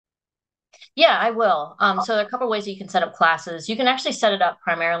Yeah, I will. So there are a couple of ways that you can set up classes. You can actually set it up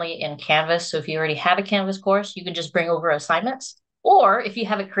primarily in Canvas. So if you already have a Canvas course, you can just bring over assignments. Or if you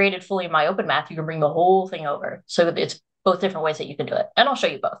have it created fully in MyOpenMath, you can bring the whole thing over. So it's both different ways that you can do it. And I'll show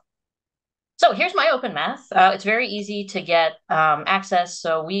you both. So here's MyOpenMath. It's very easy to get access.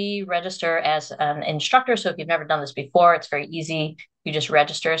 So we register as an instructor. So if you've never done this before, it's very easy. You just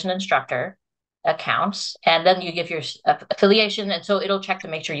register as an instructor accounts, and then you give your affiliation. And so it'll check to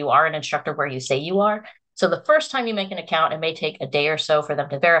make sure you are an instructor where you say you are. So the first time you make an account, it may take a day or so for them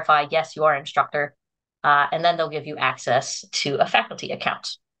to verify, yes, you are an instructor. And then they'll give you access to a faculty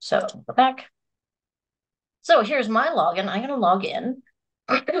account. So go back. So here's my login. I'm going to log in.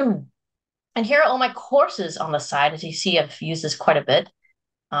 And here are all my courses on the side. As you see, I've used this quite a bit.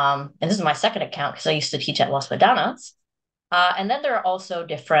 And this is my second account because I used to teach at Los Medanos. And then there are also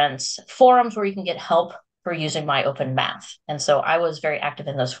different forums where you can get help for using MyOpenMath. And so I was very active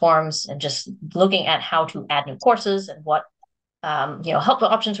in those forums and just looking at how to add new courses and what help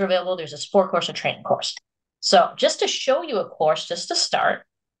options are available. There's a support course, a training course. So just to show you a course, just to start,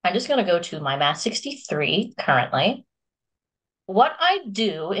 I'm just going to go to my Math 63 currently. What I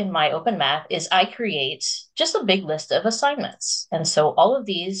do in MyOpenMath is I create just a big list of assignments. And so all of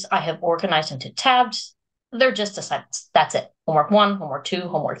these I have organized into tabs. They're just assignments. That's it. Homework 1, homework 2,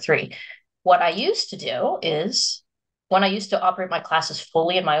 homework 3. What I used to do is when I used to operate my classes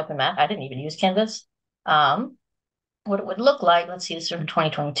fully in MyOpenMath, I didn't even use Canvas. What it would look like, let's see, this is from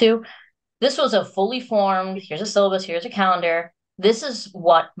 2022. This was a fully formed, here's a syllabus, here's a calendar. This is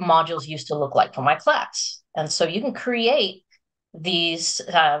what modules used to look like for my class. And so you can create these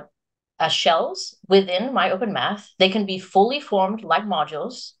shells within MyOpenMath. They can be fully formed like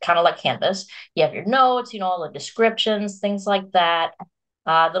modules, kind of like Canvas. You have your notes, all the descriptions, things like that,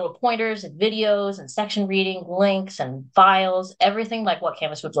 little pointers and videos and section reading, links and files, everything like what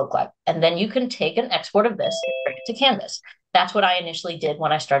Canvas would look like. And then you can take an export of this and bring it to Canvas. That's what I initially did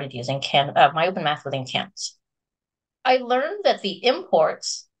when I started using MyOpenMath within Canvas. I learned that the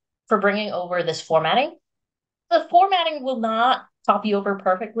imports for bringing over this formatting, the formatting will not copy over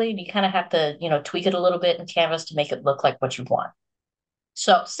perfectly. You kind of have to, tweak it a little bit in Canvas to make it look like what you want.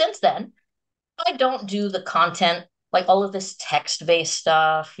 So since then, I don't do the content, like all of this text-based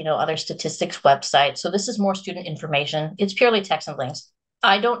stuff, other statistics websites. So this is more student information. It's purely text and links.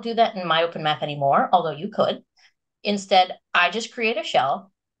 I don't do that in MyOpenMath anymore, although you could. Instead, I just create a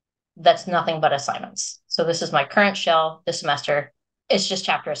shell that's nothing but assignments. So this is my current shell this semester. It's just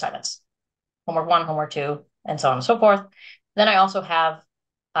chapter assignments. Homework 1, homework 2, and so on and so forth. Then I also have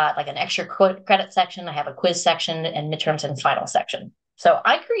like an extra credit section. I have a quiz section and midterms and final section. So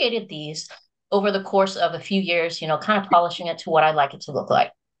I created these over the course of a few years, kind of polishing it to what I like it to look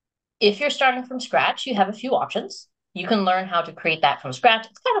like. If you're starting from scratch, you have a few options. You can learn how to create that from scratch.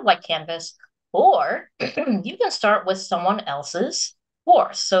 It's kind of like Canvas, or you can start with someone else's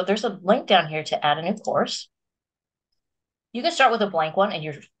course. So there's a link down here to add a new course. You can start with a blank one and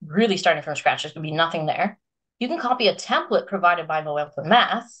you're really starting from scratch. There's going to be nothing there. You can copy a template provided by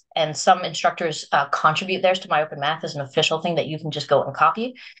MyOpenMath, and some instructors contribute theirs to MyOpenMath as an official thing that you can just go and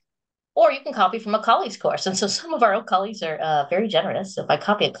copy. Or you can copy from a colleague's course. And so some of our old colleagues are very generous. So if I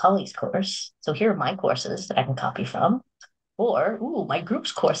copy a colleague's course, so here are my courses that I can copy from. Or, my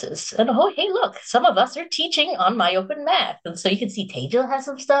group's courses. And oh, hey, look, some of us are teaching on MyOpenMath. And so you can see Tejal has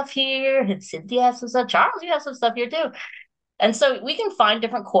some stuff here, and Cynthia has some stuff, Charles, you have some stuff here too. And so we can find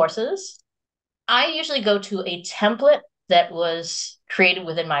different courses. I usually go to a template that was created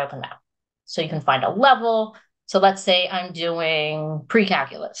within MyOpenMath. So you can find a level. So let's say I'm doing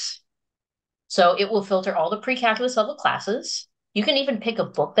pre-calculus. So it will filter all the pre-calculus level classes. You can even pick a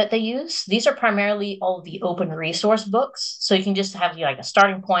book that they use. These are primarily all the open resource books. So you can just have like a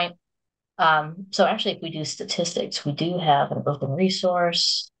starting point. So actually, if we do statistics, we do have an open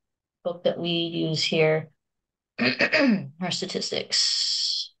resource book that we use here. Our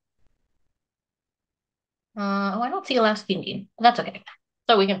statistics. I don't see Alaska Indian. That's okay.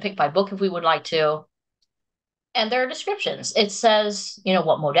 So we can pick by book if we would like to. And there are descriptions. It says,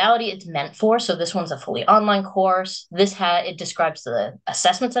 what modality it's meant for. So this one's a fully online course. It describes the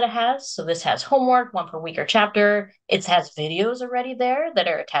assessments that it has. So this has homework, 1 per week or chapter. It has videos already there that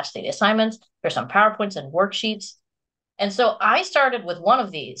are attached to the assignments. There's some PowerPoints and worksheets. And so I started with one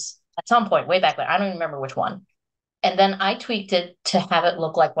of these at some point way back when. I don't even remember which one. And then I tweaked it to have it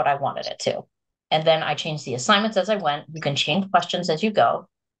look like what I wanted it to. And then I changed the assignments as I went. You can change questions as you go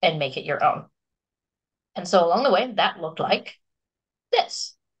and make it your own. And so along the way, that looked like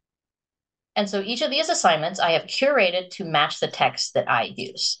this. And so each of these assignments I have curated to match the text that I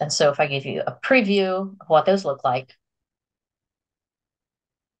use. And so if I give you a preview of what those look like,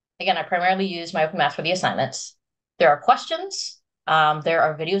 again, I primarily use MyOpenMath for the assignments. There are questions. There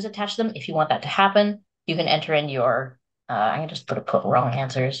are videos attached to them. If you want that to happen, you can enter in your, I can just put wrong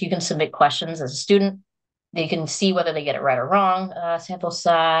answers. You can submit questions as a student. They can see whether they get it right or wrong. Sample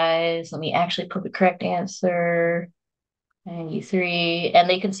size, let me actually put the correct answer. 93, and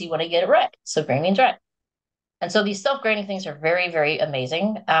they can see when I get it right. So green means right. And so these self-grading things are very, very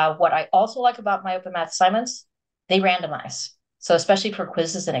amazing. What I also like about MyOpenMath assignments, they randomize. So especially for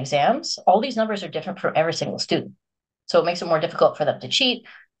quizzes and exams, all these numbers are different for every single student. So it makes it more difficult for them to cheat.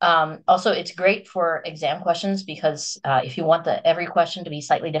 Also, it's great for exam questions because if you want every question to be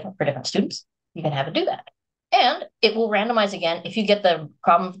slightly different for different students, you can have it do that. And it will randomize again. If you get the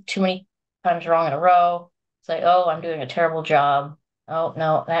problem too many times wrong in a row, it's like, oh, I'm doing a terrible job. Oh,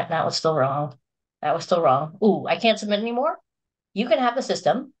 no, that was still wrong. That was still wrong. Ooh, I can't submit anymore. You can have the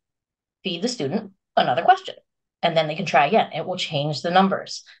system feed the student another question, and then they can try again. It will change the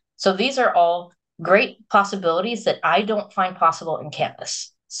numbers. So these are all great possibilities that I don't find possible in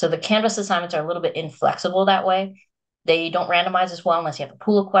Canvas. So the Canvas assignments are a little bit inflexible that way. They don't randomize as well unless you have a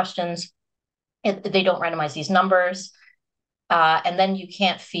pool of questions. They don't randomize these numbers. And then you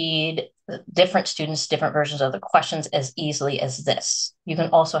can't feed different students different versions of the questions as easily as this. You can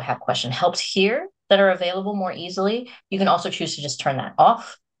also have question helps here that are available more easily. You can also choose to just turn that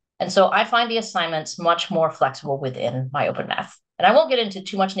off. And so I find the assignments much more flexible within MyOpenMath. And I won't get into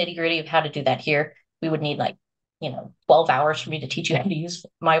too much nitty-gritty of how to do that here. We would need 12 hours for me to teach you how to use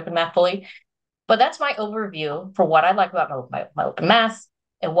MyOpenMath fully. But that's my overview for what I like about MyOpenMath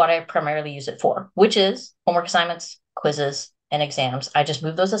and what I primarily use it for, which is homework assignments, quizzes, and exams. I just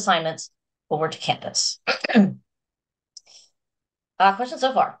move those assignments over to Canvas. Questions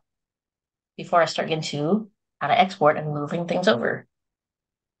so far before I start into how to export and moving things over?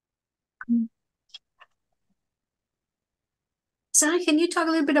 Sarah, can you talk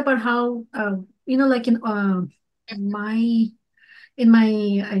a little bit about how, like my in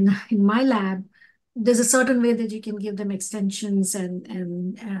my lab, there's a certain way that you can give them extensions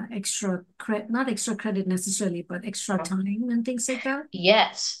and extra credit, not extra credit necessarily, but extra time and things like that.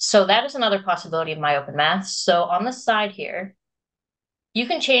 Yes. So that is another possibility of MyOpenMath. So on the side here, you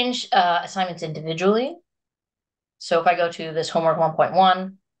can change assignments individually. So if I go to this homework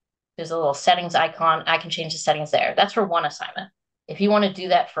 1.1, there's a little settings icon. I can change the settings there. That's for one assignment. If you want to do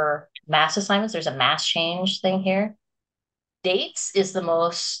that for mass assignments, there's a mass change thing here. Dates is the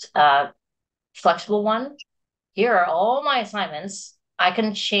most flexible one. Here are all my assignments. I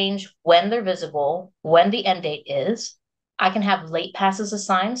can change when they're visible, when the end date is. I can have late passes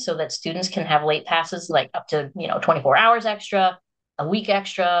assigned so that students can have late passes like up to 24 hours extra, a week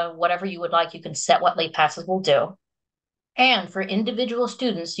extra, whatever you would like. You can set what late passes will do. And for individual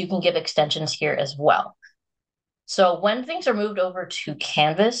students, you can give extensions here as well. So when things are moved over to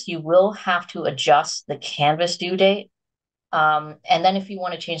Canvas, you will have to adjust the Canvas due date. And then if you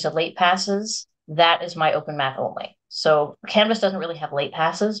want to change the late passes, that is MyOpenMath only. So Canvas doesn't really have late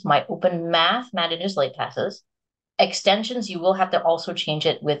passes. MyOpenMath manages late passes. Extensions, you will have to also change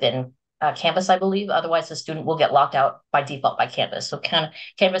it within Canvas, I believe. Otherwise, the student will get locked out by default by Canvas. So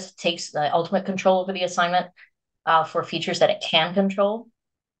Canvas takes the ultimate control over the assignment for features that it can control.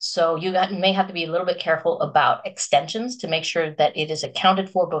 So you may have to be a little bit careful about extensions to make sure that it is accounted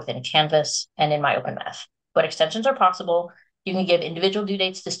for both in Canvas and in MyOpenMath. But extensions are possible. You can give individual due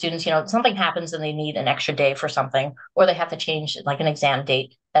dates to students. Something happens and they need an extra day for something, or they have to change like an exam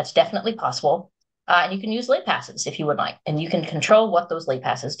date. That's definitely possible. And you can use late passes if you would like, and you can control what those late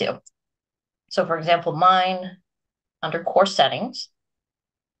passes do. So for example, mine under course settings,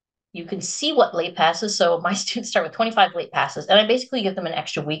 you can see what late passes. So my students start with 25 late passes, and I basically give them an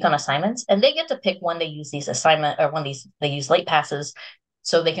extra week on assignments, and they get to pick when they use these they use late passes,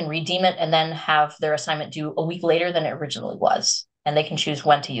 so they can redeem it and then have their assignment due a week later than it originally was. And they can choose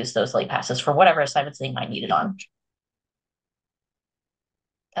when to use those late passes for whatever assignments they might need it on.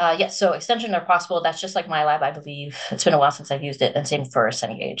 Yes, so extensions are possible. That's just like MyLab, I believe. It's been a while since I've used it, and same for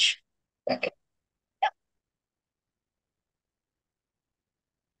Cengage. Okay.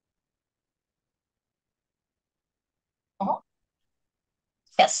 Uh-huh.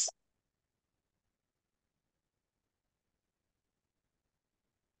 Yes.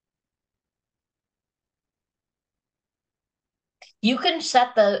 You can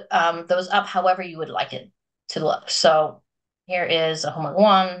set those up however you would like it to look. So here is a homework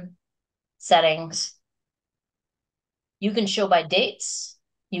one, settings. You can show by dates.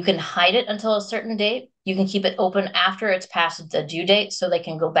 You can hide it until a certain date. You can keep it open after it's past the due date so they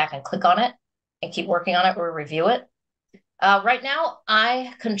can go back and click on it and keep working on it or review it. Right now,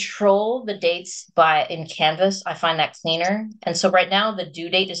 I control the dates in Canvas. I find that cleaner. And so right now, the due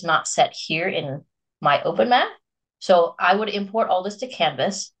date is not set here in MyOpenMath. So I would import all this to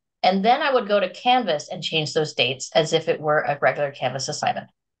Canvas, and then I would go to Canvas and change those dates as if it were a regular Canvas assignment.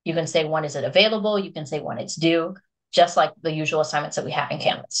 You can say when is it available. You can say when it's due, just like the usual assignments that we have in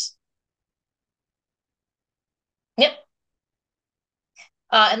Canvas. Yep.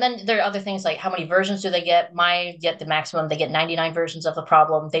 And then there are other things like how many versions do they get? Get the maximum. They get 99 versions of the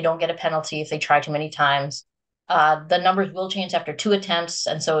problem. They don't get a penalty if they try too many times. The numbers will change after 2 attempts,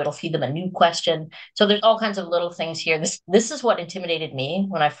 and so it'll feed them a new question. So there's all kinds of little things here. This is what intimidated me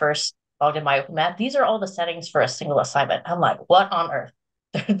when I first logged in MyOpenMath. These are all the settings for a single assignment. I'm like, what on earth?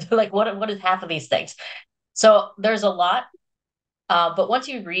 They're like, what is half of these things? So there's a lot. But once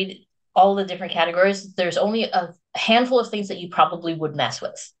you read all the different categories, there's only a handful of things that you probably would mess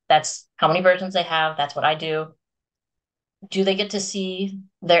with. That's how many versions they have. That's what I do. Do they get to see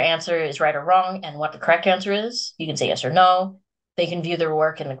their answer is right or wrong and what the correct answer is? You can say yes or no. They can view their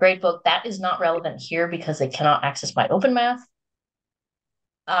work in the gradebook. That is not relevant here because they cannot access MyOpenMath.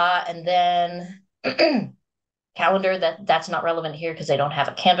 And then calendar, that's not relevant here because they don't have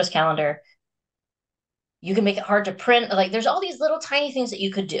a Canvas calendar. You can make it hard to print. Like there's all these little tiny things that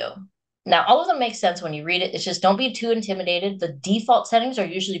you could do. Now, all of them make sense when you read it. It's just don't be too intimidated. The default settings are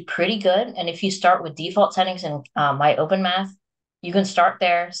usually pretty good. And if you start with default settings in MyOpenMath, you can start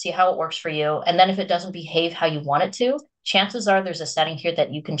there, see how it works for you. And then if it doesn't behave how you want it to, chances are there's a setting here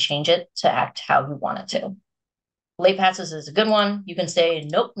that you can change it to act how you want it to. Late passes is a good one. You can say,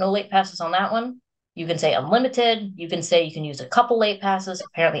 nope, no late passes on that one. You can say unlimited. You can say you can use a couple late passes,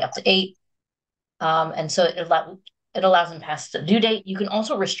 apparently up to 8. And so it allows them past the due date. You can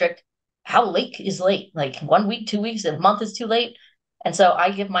also restrict how late is late, like 1 week, 2 weeks, a month is too late. And so I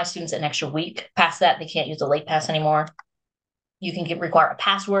give my students an extra week. Past that, they can't use the late pass anymore. You can require a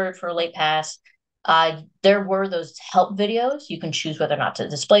password for a late pass. There were those help videos. You can choose whether or not to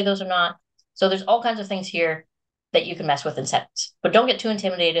display those or not. So there's all kinds of things here that you can mess with in settings. But don't get too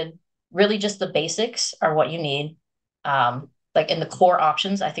intimidated. Really, just the basics are what you need. Like in the core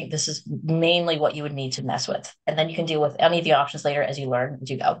options, I think this is mainly what you would need to mess with. And then you can deal with any of the options later as you learn,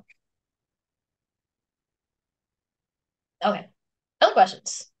 as you go. Okay. Other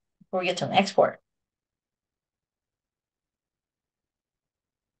questions before we get to an export?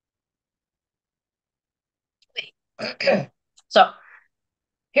 So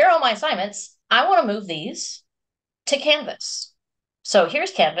here are all my assignments. I want to move these to Canvas. So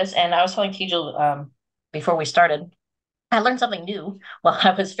here's Canvas. And I was telling Tejal before we started, I learned something new while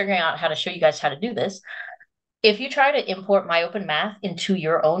I was figuring out how to show you guys how to do this. If you try to import MyOpenMath into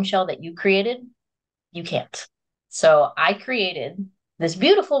your own shell that you created, you can't. So I created this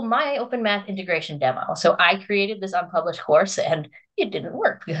beautiful MyOpenMath integration demo. So I created this unpublished course and it didn't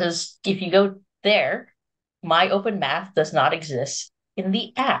work because if you go there, MyOpenMath does not exist in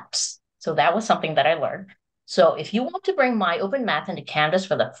the apps. So that was something that I learned. So if you want to bring MyOpenMath into Canvas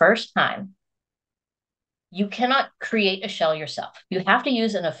for the first time, you cannot create a shell yourself. You have to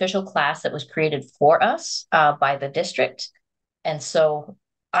use an official class that was created for us by the district. And so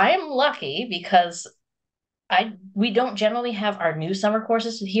I am lucky because we don't generally have our new summer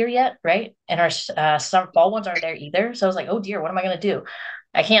courses here yet, right? And our summer fall ones aren't there either. So I was like, oh dear, what am I going to do?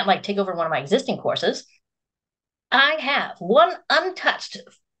 I can't like take over one of my existing courses. I have one untouched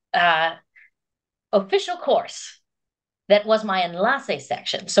official course that was my enlace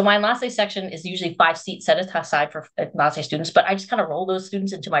section. So my enlace section is usually 5 seats set aside for enlace students, but I just kind of roll those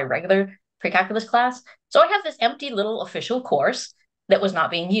students into my regular pre-calculus class. So I have this empty little official course that was not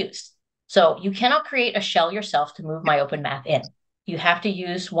being used. So you cannot create a shell yourself to move MyOpenMath in. You have to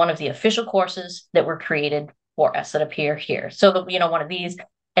use one of the official courses that were created for us that appear here. So one of these,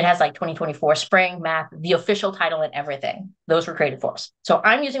 it has like 2024 spring math, the official title and everything. Those were created for us. So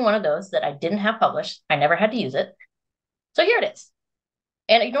I'm using one of those that I didn't have published. I never had to use it. So here it is.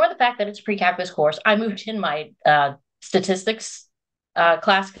 And ignore the fact that it's a pre-calculus course. I moved in my statistics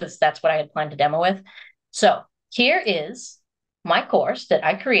class because that's what I had planned to demo with. So here is my course that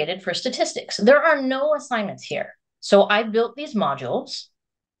I created for statistics. There are no assignments here. So I built these modules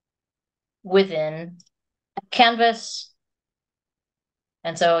within Canvas.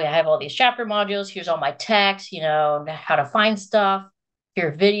 And so I have all these chapter modules. Here's all my text, how to find stuff. Here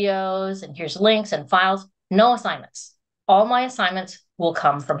are videos, and here's links and files. No assignments. All my assignments will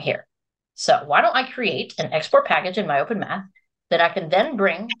come from here. So why don't I create an export package in MyOpenMath that I can then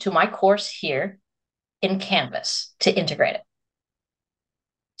bring to my course here in Canvas to integrate it.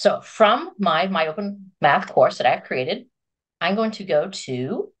 So from my MyOpenMath course that I've created, I'm going to go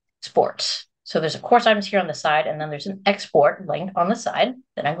to export. So there's a course items here on the side, and then there's an export link on the side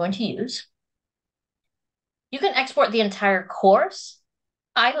that I'm going to use. You can export the entire course.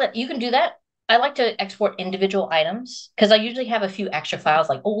 You can do that. I like to export individual items because I usually have a few extra files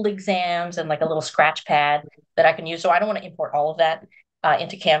like old exams and like a little scratch pad that I can use. So I don't want to import all of that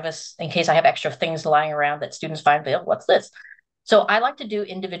into Canvas in case I have extra things lying around that students find, oh, what's this? So I like to do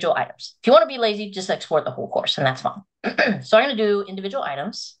individual items. If you want to be lazy, just export the whole course and that's fine. So I'm going to do individual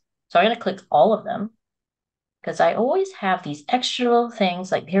items. So I'm going to click all of them because I always have these extra little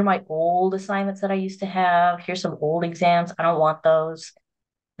things like here are my old assignments that I used to have. Here's some old exams. I don't want those.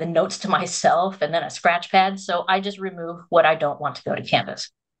 The notes to myself and then a scratch pad. So I just remove what I don't want to go to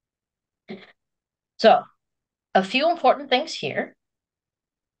Canvas. So a few important things here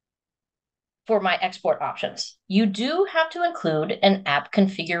for my export options. You do have to include an app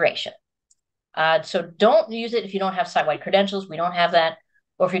configuration. So don't use it if you don't have site-wide credentials. We don't have that.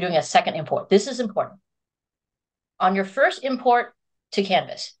 Or if you're doing a second import. This is important. On your first import to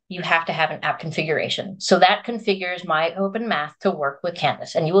Canvas, you have to have an app configuration. So that configures MyOpenMath to work with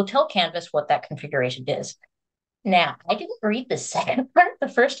Canvas. And you will tell Canvas what that configuration is. Now, I didn't read the second part the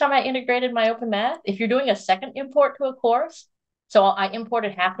first time I integrated MyOpenMath. If you're doing a second import to a course, so I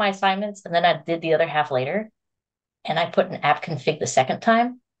imported half my assignments and then I did the other half later, and I put an app config the second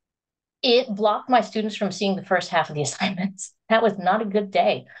time, it blocked my students from seeing the first half of the assignments. That was not a good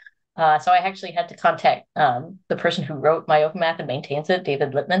day. So I actually had to contact the person who wrote MyOpenMath and maintains it,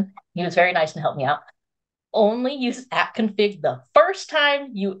 David Lippman. He was very nice and helped me out. Only use app config the first time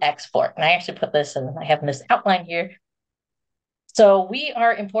you export. And I actually put this, and I have this outline here. So we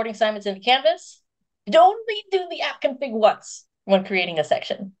are importing assignments into Canvas. Only do the app config once when creating a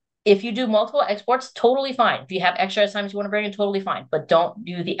section. If you do multiple exports, totally fine. If you have extra assignments you want to bring in, totally fine. But don't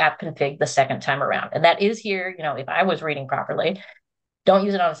do the app config the second time around. And that is here, if I was reading properly, don't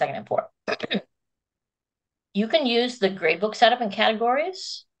use it on a second import. You can use the gradebook setup and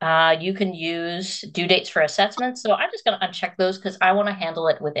categories. You can use due dates for assessments. So I'm just going to uncheck those because I want to handle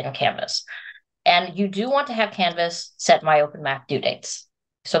it within Canvas. And you do want to have Canvas set MyOpenMath due dates.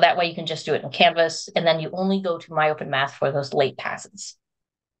 So that way you can just do it in Canvas, and then you only go to MyOpenMath for those late passes.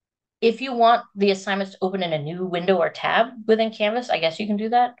 If you want the assignments to open in a new window or tab within Canvas, I guess you can do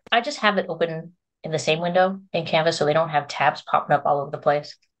that. I just have it open in the same window in Canvas so they don't have tabs popping up all over the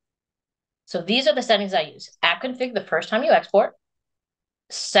place. So these are the settings I use. App config the first time you export.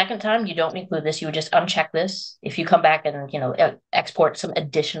 Second time, you don't include this. You would just uncheck this if you come back and export some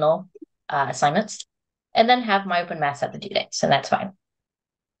additional assignments, and then have MyOpenMath set the due dates, and that's fine.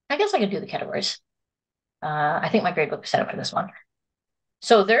 I guess I could do the categories. I think my gradebook is set up for this one.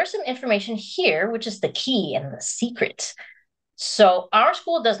 So there's some information here, which is the key and the secret. So our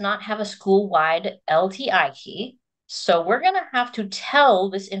school does not have a school-wide LTI key. So we're going to have to tell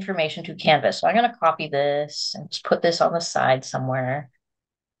this information to Canvas. So I'm going to copy this and just put this on the side somewhere.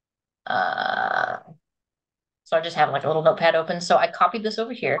 So I just have like a little notepad open. So I copied this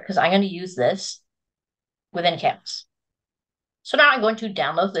over here because I'm going to use this within Canvas. So now I'm going to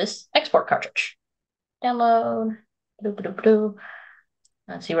download this export cartridge. Download.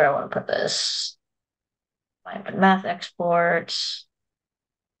 Let's see where I want to put this. MyOpenMath exports.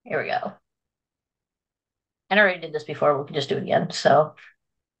 Here we go. And I already did this before. We can just do it again. So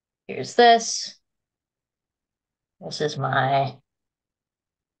here's this. This is my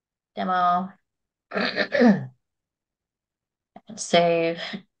demo. And save.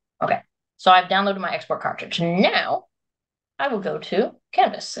 Okay. So I've downloaded my export cartridge. Now I will go to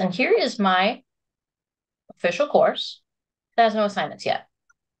Canvas. And here is my official course. It has no assignments yet.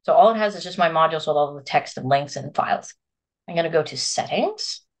 So all it has is just my modules with all the text and links and files. I'm going to go to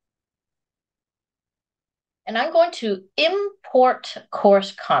settings. And I'm going to import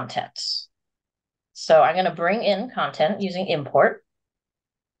course contents. So I'm going to bring in content using import.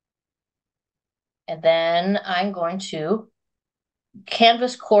 And then I'm going to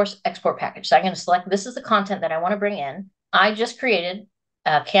Canvas course export package. So I'm going to select, this is the content that I want to bring in. I just created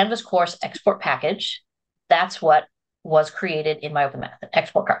a Canvas course export package. That's what was created in MyOpenMath, an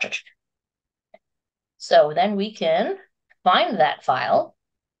export cartridge. So then we can find that file,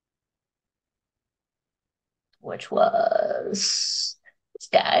 which was this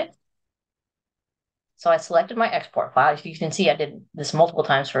guy. So I selected my export file. As you can see, I did this multiple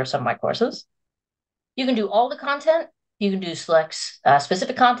times for some of my courses. You can do all the content. You can do select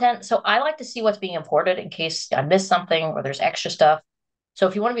specific content. So I like to see what's being imported in case I missed something or there's extra stuff. So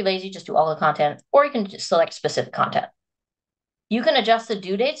if you want to be lazy, just do all the content, or you can just select specific content. You can adjust the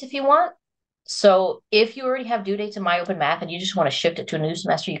due dates if you want. So if you already have due dates in MyOpenMath and you just want to shift it to a new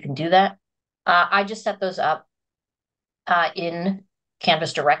semester, you can do that. I just set those up in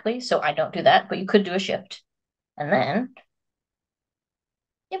Canvas directly, so I don't do that, but you could do a shift and then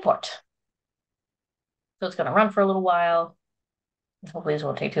import. So it's going to run for a little while. Hopefully this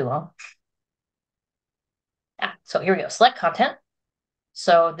won't take too long. So here we go, select content.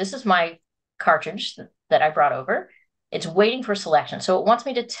 So this is my cartridge that I brought over. It's waiting for selection. So it wants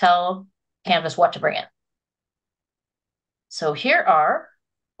me to tell Canvas what to bring in. So here are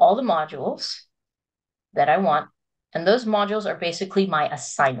all the modules that I want. And those modules are basically my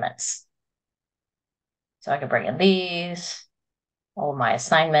assignments. So I can bring in these, all of my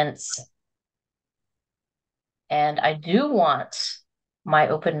assignments. And I do want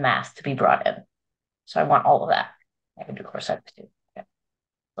MyOpenMath to be brought in. So I want all of that. I can do course items too. Okay.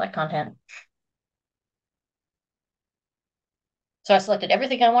 Select content. So I selected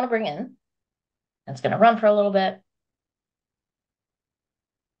everything I want to bring in. And it's going to run for a little bit.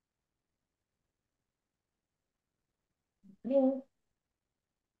 Yeah.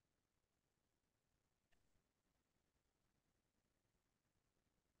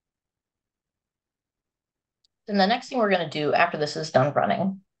 Then the next thing we're going to do after this is done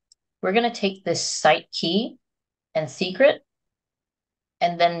running, we're going to take this site key and secret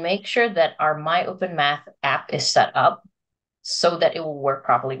and then make sure that our MyOpenMath app is set up so that it will work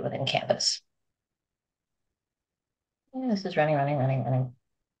properly within Canvas. Yeah, this is running.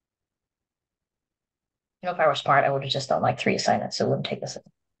 You know, if I were smart, I would have just done like 3 assignments, so it wouldn't take us.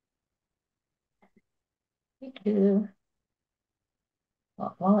 Well,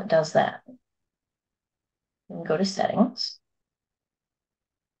 while it does that, we can go to settings.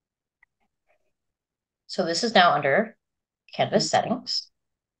 So this is now under Canvas settings.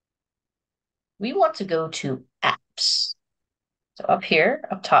 We want to go to apps. So up here,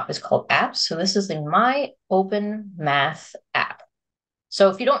 up top is called apps. So this is the MyOpenMath app. So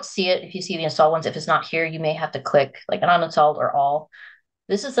if you don't see it, if you see the install ones, if it's not here, you may have to click like an uninstalled or all.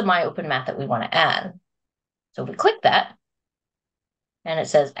 This is the MyOpenMath that we want to add. So we click that and it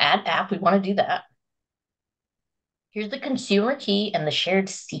says add app. We want to do that. Here's the consumer key and the shared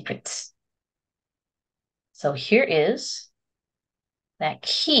secrets. So here is that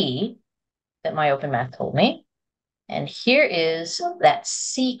key that MyOpenMath told me. And here is that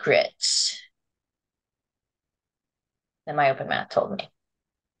secret that MyOpenMath told me.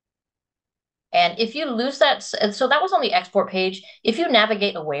 And if you lose that, so that was on the export page. If you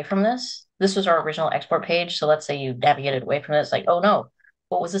navigate away from this, this was our original export page. So let's say you navigated away from this, like, oh no,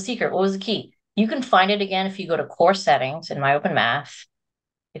 what was the secret? What was the key? You can find it again if you go to course settings in MyOpenMath.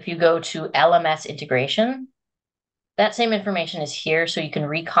 If you go to LMS integration, that same information is here. So you can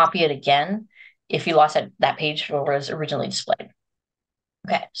recopy it again if you lost that page where it was originally displayed.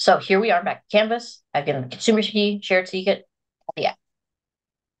 Okay, so here we are back to Canvas. I've given the consumer key, shared secret, yeah.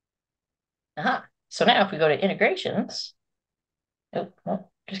 So now if we go to integrations, oh,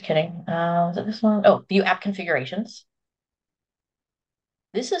 just kidding. Is it this one? Oh, view app configurations.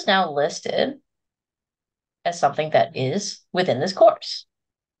 This is now listed as something that is within this course.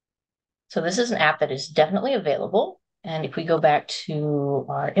 So this is an app that is definitely available. And if we go back to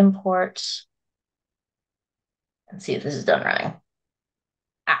our imports and see if this is done running.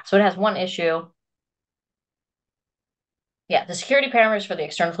 So it has one issue. Yeah, the security parameters for the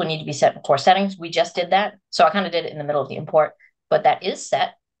external will need to be set before settings. We just did that. So I kind of did it in the middle of the import, but that is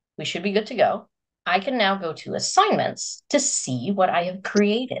set. We should be good to go. I can now go to assignments to see what I have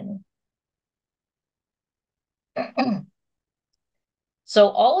created. So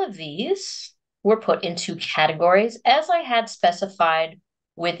all of these were put into categories as I had specified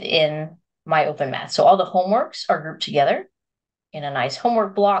within MyOpenMath. So all the homeworks are grouped together in a nice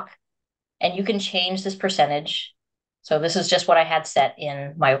homework block, and you can change this percentage. So this is just what I had set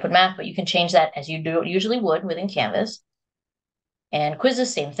in MyOpenMath, but you can change that as you usually would within Canvas. And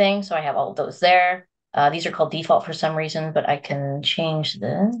quizzes, same thing. So I have all of those there. These are called default for some reason, but I can change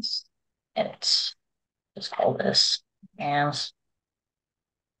this. Edit. Just call this as.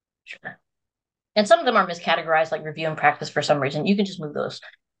 Sure. And some of them are miscategorized, like review and practice for some reason. You can just move those.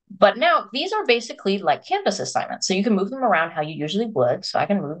 But now these are basically like Canvas assignments. So you can move them around how you usually would. So I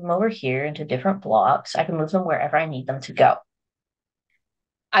can move them over here into different blocks. I can move them wherever I need them to go.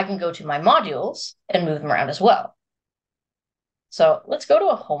 I can go to my modules and move them around as well. So let's go to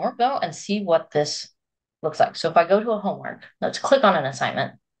a homework though and see what this looks like. So if I go to a homework, let's click on an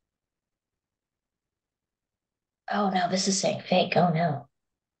assignment. Oh no, this is saying fake. Oh no.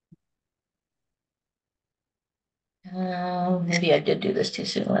 Maybe I did do this too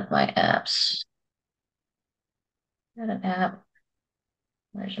soon with my apps. Got an app.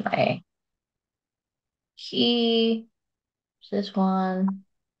 Where's my key? This one.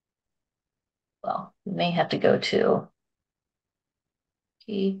 Well, we may have to go to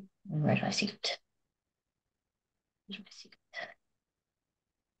Okay, where's my secret? Where's my secret?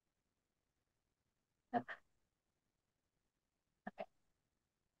 Yep. Okay.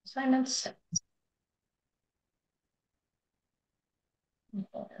 Assignments.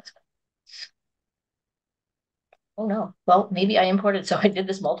 Oh no. Well, maybe I imported. So I did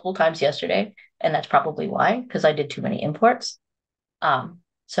this multiple times yesterday, and that's probably why, because I did too many imports.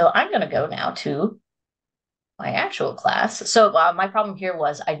 So I'm going to go now to my actual class. So my problem here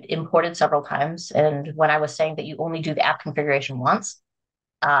was I imported several times, and when I was saying that you only do the app configuration once,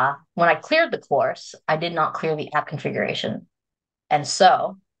 when I cleared the course, I did not clear the app configuration. And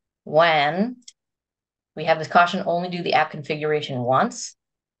so when we have this caution, only do the app configuration once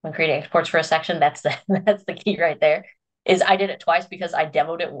when creating exports for a section, that's the that's the key right there. Is I did it twice because I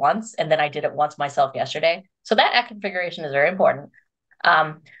demoed it once and then I did it once myself yesterday. So that app configuration is very important.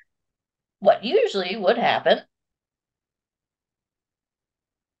 Um, what usually would happen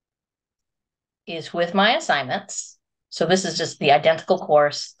is with my assignments. So this is just the identical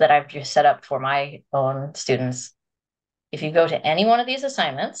course that I've just set up for my own students. If you go to any one of these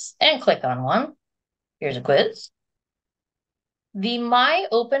assignments and click on one, here's a quiz. The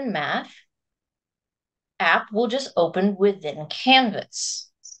MyOpenMath app will just open within Canvas.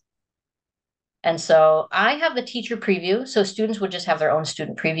 And so I have the teacher preview. So students would just have their own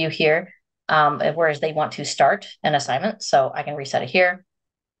student preview here, whereas they want to start an assignment. So I can reset it here.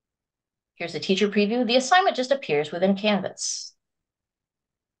 Here's the teacher preview. The assignment just appears within Canvas.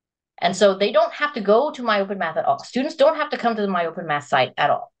 And so they don't have to go to MyOpenMath at all. Students don't have to come to the MyOpenMath site at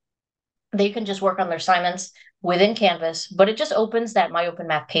all. They can just work on their assignments within Canvas, but it just opens that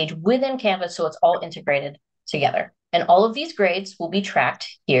MyOpenMath page within Canvas, so it's all integrated together. And all of these grades will be tracked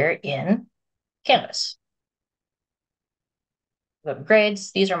here in Canvas. Go to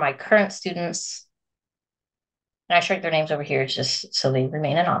grades. These are my current students. And I shrink their names over here just so they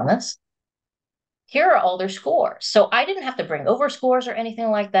remain anonymous. Here are all their scores. So I didn't have to bring over scores or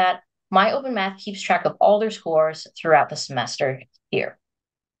anything like that. MyOpenMath keeps track of all their scores throughout the semester here.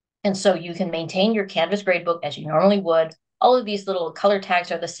 And so you can maintain your Canvas gradebook as you normally would. All of these little color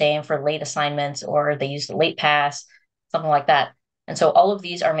tags are the same for late assignments, or they use the late pass, something like that. And so all of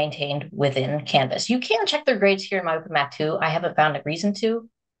these are maintained within Canvas. You can check their grades here in MyOpenMath too. I haven't found a reason to,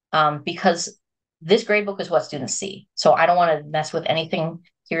 because this gradebook is what students see. So I don't want to mess with anything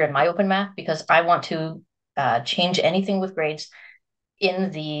here in MyOpenMath because I want to change anything with grades in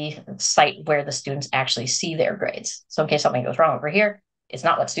the site where the students actually see their grades. So in case something goes wrong over here, it's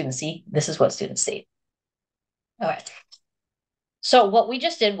not what students see. This is what students see. All right. So what we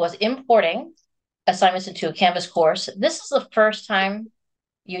just did was importing assignments into a Canvas course. This is the first time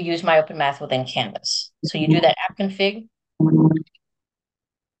you use MyOpenMath within Canvas. So you do that app config. Oh,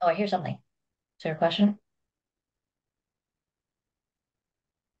 I hear something. Is there a question?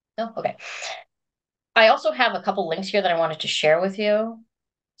 No? Okay. I also have a couple links here that I wanted to share with you.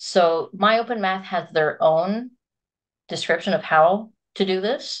 So MyOpenMath has their own description of how to do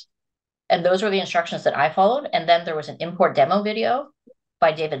this. And those were the instructions that I followed. And then there was an import demo video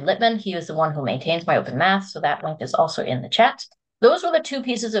by David Littman. He was the one who maintains MyOpenMath. So that link is also in the chat. Those were the two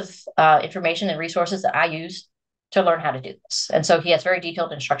pieces of information and resources that I used to learn how to do this. And so he has very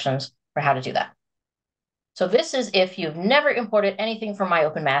detailed instructions for how to do that. So this is if you've never imported anything from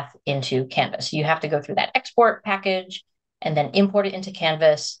MyOpenMath into Canvas. You have to go through that export package and then import it into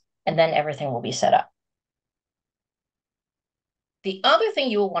Canvas, and then everything will be set up. The other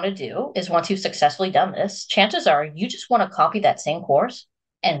thing you will want to do is once you've successfully done this, chances are you just want to copy that same course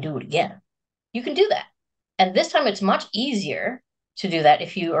and do it again. You can do that. And this time it's much easier to do that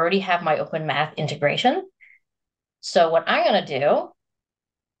if you already have MyOpenMath integration. So what I'm going to do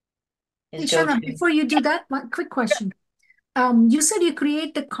is Hey, go Shanna, to... before you do that, one quick question. You said you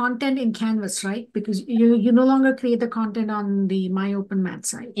create the content in Canvas, right? Because you no longer create the content on the MyOpenMath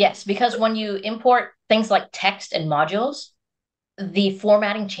site. Yes, because when you import things like text and modules, the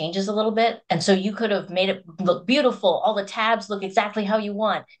formatting changes a little bit. And so you could have made it look beautiful. All the tabs look exactly how you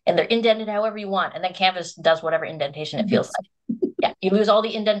want, and they're indented however you want. And then Canvas does whatever indentation it feels like. Yeah, you lose all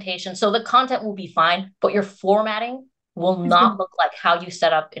the indentation. So the content will be fine, but your formatting will not look like how you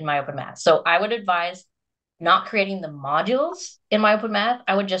set up in MyOpenMath. So I would advise not creating the modules in MyOpenMath.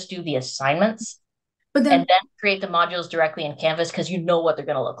 I would just do the assignments But and then, then create the modules directly in Canvas because you know what they're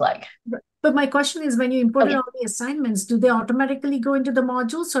going to look like. but my question is, when you Oh, imported yeah. all the assignments, do they automatically go into the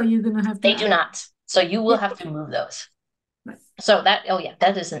modules, or are you going to have to They do add? not. So you will have to move those. So that, oh yeah,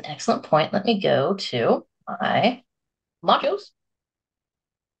 that is an excellent point. Let me go to my modules.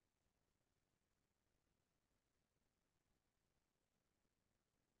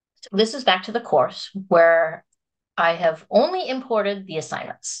 So this is back to the course where I have only imported the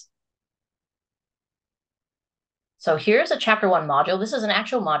assignments. So here's a chapter 1 module. This is an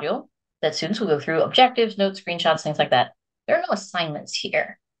actual module that students will go through, objectives, notes, screenshots, things like that. There are no assignments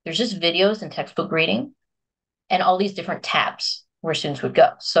here. There's just videos and textbook reading and all these different tabs where students would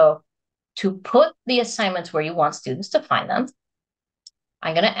go. So to put the assignments where you want students to find them,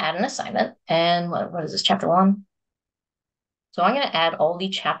 I'm going to add an assignment. And what is this, chapter 1? So I'm going to add all the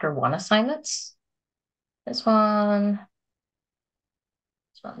chapter 1 assignments. This one,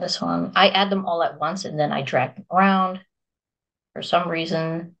 this one. I add them all at once and then I drag them around. For some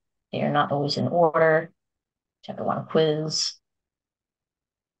reason, they are not always in order. Chapter 1 quiz.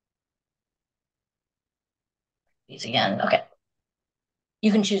 These again. Okay.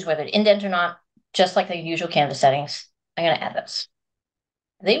 You can choose whether to indent or not, just like the usual Canvas settings. I'm going to add those.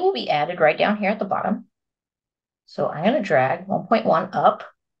 They will be added right down here at the bottom. So I'm going to drag 1.1 up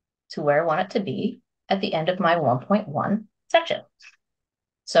to where I want it to be at the end of my 1.1 section.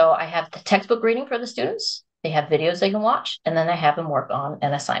 So I have the textbook reading for the students. They have videos they can watch, and then I have them work on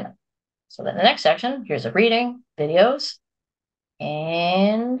an assignment. So then the next section, here's a reading, videos,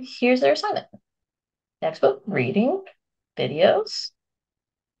 and here's their assignment. Textbook, reading, videos,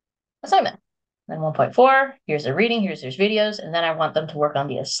 assignment. Then 1.4, here's the reading, here's their videos, and then I want them to work on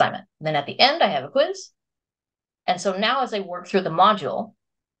the assignment. And then at the end, I have a quiz. And so now as they work through the module,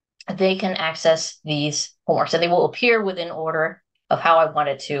 they can access these homeworks, and they will appear within order of how I want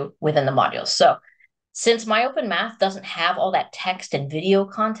it to within the modules. So since MyOpenMath doesn't have all that text and video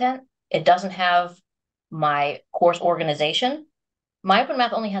content, it doesn't have my course organization,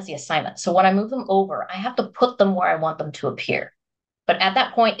 MyOpenMath only has the assignment. So when I move them over, I have to put them where I want them to appear. But at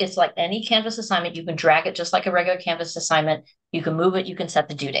that point, it's like any Canvas assignment. You can drag it just like a regular Canvas assignment. You can move it. You can set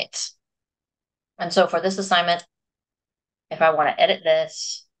the due dates. And so for this assignment, if I want to edit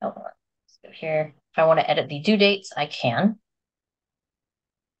this, let's go here. If I want to edit the due dates, I can.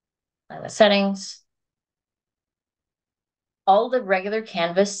 And the settings. All the regular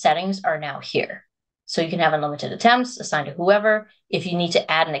Canvas settings are now here. So you can have unlimited attempts assigned to whoever. If you need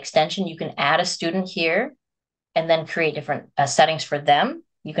to add an extension, you can add a student here and then create different settings for them.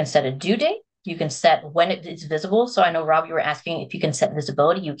 You can set a due date. You can set when it is visible. So I know, Rob, you were asking if you can set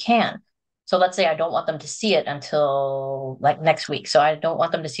visibility. You can. So let's say I don't want them to see it until like next week. So I don't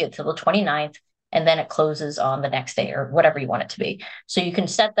want them to see it till the 29th, and then it closes on the next day or whatever you want it to be. So you can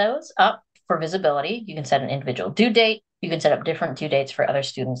set those up for visibility. You can set an individual due date. You can set up different due dates for other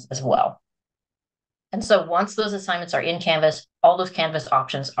students as well. And so once those assignments are in Canvas, all those Canvas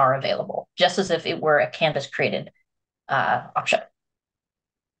options are available, just as if it were a Canvas created option.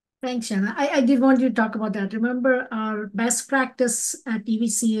 Thanks, Shanna. I did want you to talk about that. Remember, our best practice at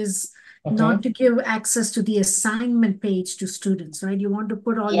EVC is not to give access to the assignment page to students, right? You want to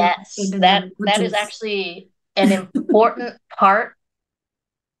put all your Yes, content in that the that is modules. actually an important part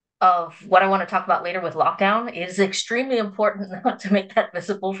of what I want to talk about later with lockdown. It is extremely important not to make that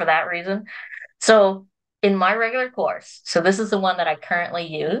visible for that reason. So in my regular course, so this is the one that I currently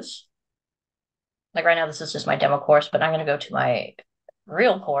use. Like right now, this is just my demo course, but I'm going to go to my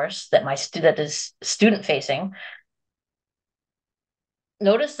real course that that is student facing.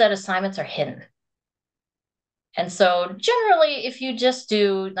 Notice that assignments are hidden. And so generally, if you just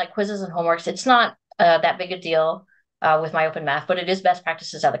do like quizzes and homeworks, it's not that big a deal with MyOpenMath, but it is best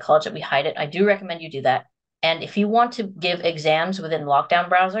practices at the college that we hide it. I do recommend you do that. And if you want to give exams within Lockdown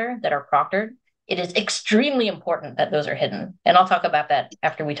browser that are proctored, it is extremely important that those are hidden. And I'll talk about that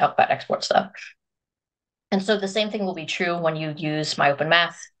after we talk about export stuff. And so the same thing will be true when you use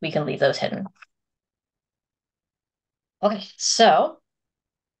MyOpenMath. We can leave those hidden. Okay, so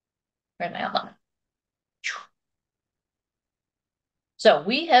where's my outline? So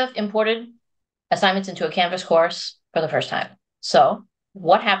we have imported assignments into a Canvas course for the first time. So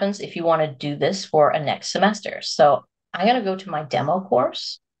what happens if you want to do this for a next semester? So I'm going to go to my demo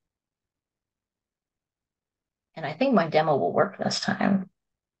course. And I think my demo will work this time.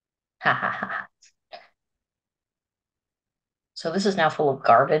 Ha ha ha. So this is now full of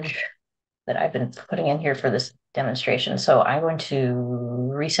garbage that I've been putting in here for this demonstration. So I'm going to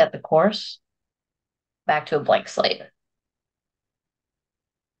reset the course back to a blank slate.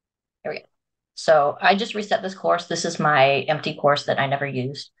 There we go. So I just reset this course. This is my empty course that I never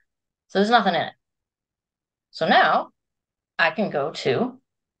used. So there's nothing in it. So now I can go to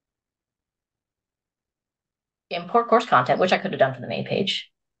import course content, which I could have done for the main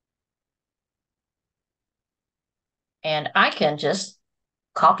page. And I can just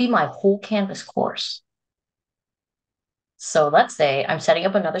copy my whole Canvas course. So let's say I'm setting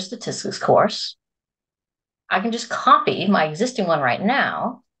up another statistics course. I can just copy my existing one right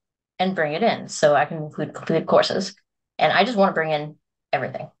now and bring it in. So I can include completed courses. And I just want to bring in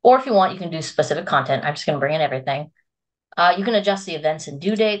everything. Or if you want, you can do specific content. I'm just going to bring in everything. You can adjust the events and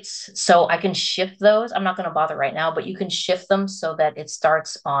due dates. So I can shift those. I'm not going to bother right now, but you can shift them so that it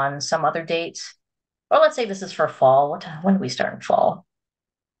starts on some other date. Or let's say this is for fall. When do we start in fall?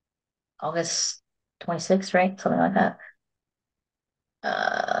 August 26th, right? Something like that.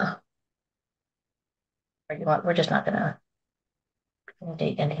 Or you want, we're just not gonna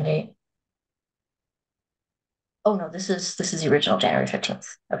ending date. Oh no, this is the original January 15th.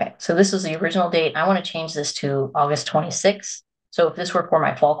 Okay, so this is the original date. I want to change this to August 26th. So if this were for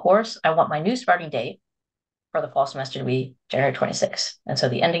my fall course, I want my new starting date for the fall semester to be January 26th. And so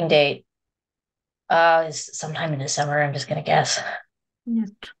the ending date is sometime in December, I'm just gonna guess. Yeah,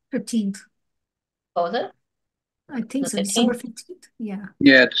 15th. What was it? I think The so. December 15th? 15th. Yeah.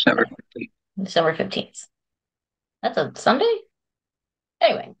 Yeah, December Okay. 15th. December 15th. That's a Sunday?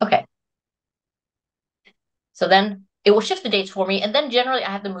 Anyway, okay. So then it will shift the dates for me. And then generally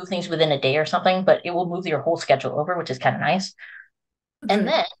I have to move things within a day or something, but it will move your whole schedule over, which is kind of nice. And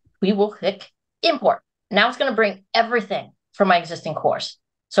Okay. then we will click import. Now it's going to bring everything from my existing course.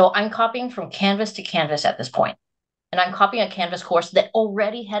 So I'm copying from Canvas to Canvas at this point. And I'm copying a Canvas course that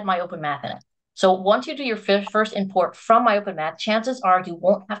already had MyOpenMath in it. So once you do your first import from MyOpenMath, chances are you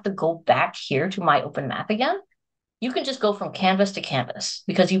won't have to go back here to MyOpenMath again. You can just go from Canvas to Canvas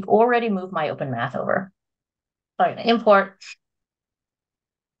because you've already moved MyOpenMath over. So I'm going to import.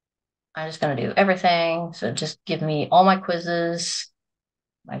 I'm just going to do everything. So just give me all my quizzes,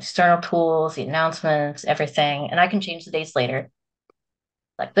 my external tools, the announcements, everything. And I can change the dates later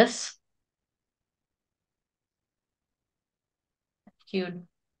like this. Queued.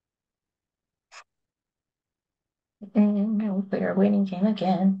 We'll play our waiting game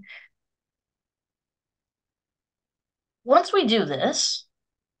again. Once we do this,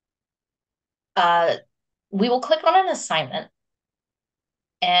 we will click on an assignment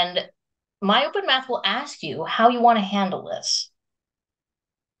and MyOpenMath will ask you how you want to handle this.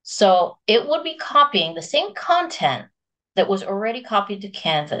 So it would be copying the same content that was already copied to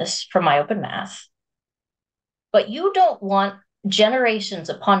Canvas from MyOpenMath, but you don't want generations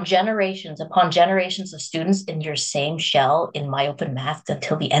upon generations upon generations of students in your same shell in MyOpenMath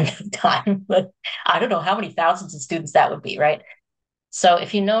until the end of time. But I don't know how many thousands of students that would be, right? So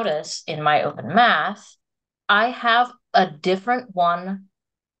if you notice in MyOpenMath, I have a different one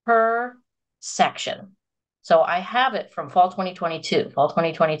per section. So I have it from fall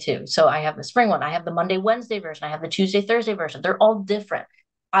 2022. So I have the spring one, I have the Monday, Wednesday version, I have the Tuesday, Thursday version. They're all different.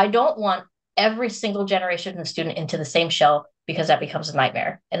 I don't want every single generation of student into the same shell because that becomes a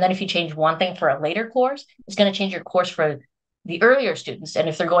nightmare. And then if you change one thing for a later course, it's going to change your course for the earlier students. And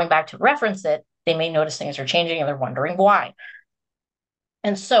if they're going back to reference it, they may notice things are changing and they're wondering why.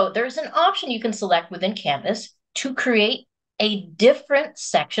 And so there's an option you can select within Canvas to create a different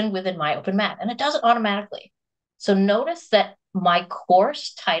section within MyOpenMath, and it does it automatically. So notice that my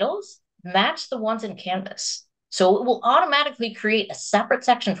course titles match the ones in Canvas. So it will automatically create a separate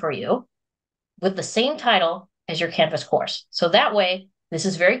section for you with the same title as your Canvas course. So that way, this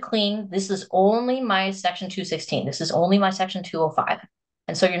is very clean. This is only my section 216. This is only my section 205.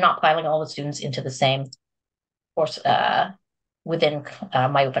 And so you're not piling all the students into the same course within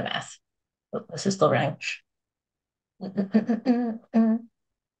MyOpenMath. This is still running.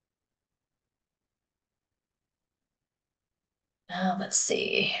 Let's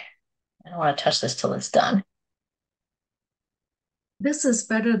see. I don't want to touch this till it's done. This is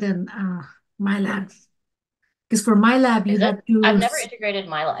better than MyLab. Because for MyLab, you Is it? have to. I've never integrated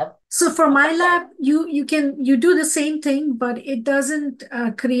MyLab. So for MyLab, you do the same thing, but it doesn't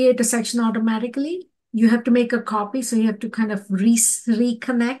create a section automatically. You have to make a copy, so you have to kind of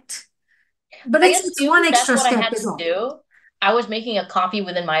reconnect. But I it's one assumed that's extra what I step had is to all. do. I was making a copy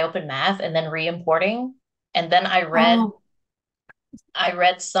within MyOpenMath and then re-importing. And then Oh, I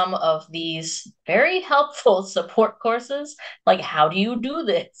read some of these very helpful support courses, like how do you do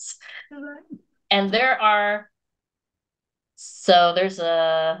this? And these are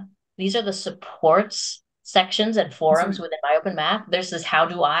the supports sections and forums sorry. within MyOpenMath. There's this how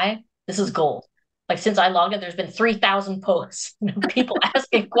do I? This is gold. Like since I logged in, there's been 3,000 posts, people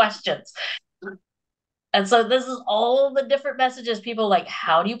asking questions. And so this is all the different messages people like,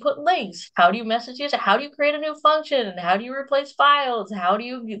 how do you put links? How do you message users? How do you create a new function? How do you replace files? How do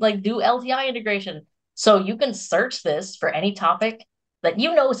you like do LTI integration? So you can search this for any topic that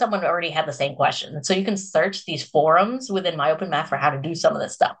someone already had the same question. And so you can search these forums within MyOpenMath for how to do some of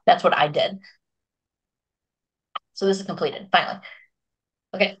this stuff. That's what I did. So this is completed, finally.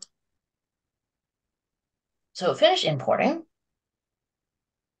 Okay. So finish importing.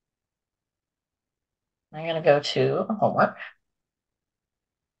 I'm going to go to homework.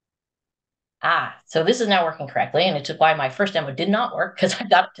 So this is now working correctly, and it's why my first demo did not work because I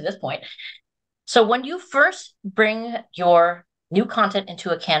got it to this point. So when you first bring your new content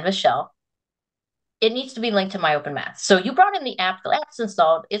into a Canvas shell, it needs to be linked to MyOpenMath. So you brought in the app's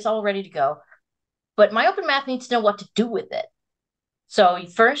installed, it's all ready to go, but MyOpenMath needs to know what to do with it. So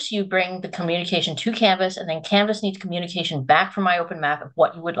first you bring the communication to Canvas, and then Canvas needs communication back from MyOpenMath of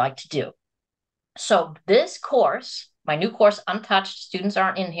what you would like to do. So this course, my new course, Untouched, students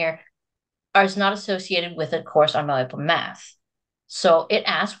aren't in here, is not associated with a course on MyOpenMath. So it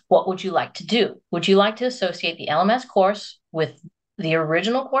asks, what would you like to do? Would you like to associate the LMS course with the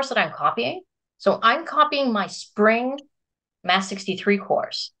original course that I'm copying? So I'm copying my spring Math 63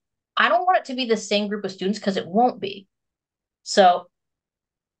 course. I don't want it to be the same group of students because it won't be. So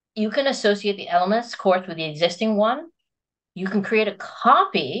you can associate the LMS course with the existing one. You can create a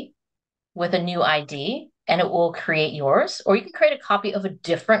copy with a new ID and it will create yours, or you can create a copy of a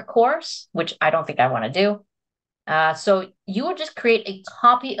different course, which I don't think I want to do. So you would just create a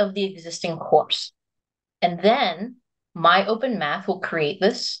copy of the existing course. And then MyOpenMath will create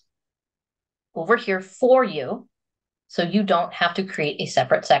this over here for you. So you don't have to create a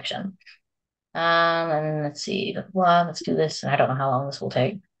separate section. And let's see, well, let's do this. I don't know how long this will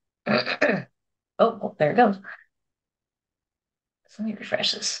take. Oh, there it goes. So let me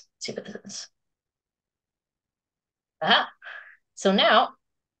refresh this, see what this is. So now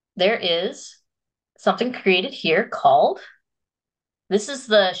there is something created here called, this is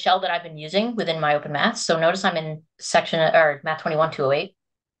the shell that I've been using within MyOpenMath. So notice I'm in section or Math 21 208.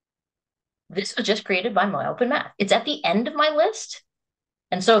 This was just created by MyOpenMath. It's at the end of my list.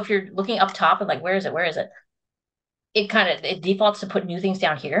 And so if you're looking up top and like, where is it? Where is it? It defaults to put new things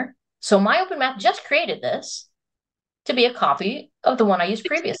down here. So MyOpenMath just created this to be a copy of the one I used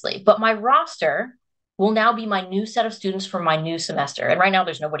previously. But my roster will now be my new set of students for my new semester. And right now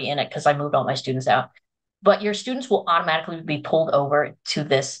there's nobody in it because I moved all my students out. But your students will automatically be pulled over to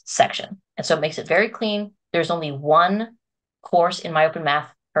this section. And so it makes it very clean. There's only one course in MyOpenMath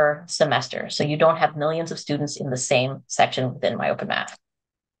per semester. So you don't have millions of students in the same section within MyOpenMath.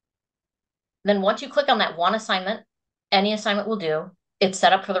 Then once you click on that one assignment, any assignment will do. It's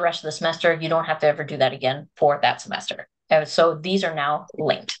set up for the rest of the semester. You don't have to ever do that again for that semester. And so these are now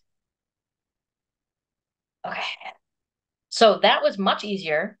linked. Okay. So that was much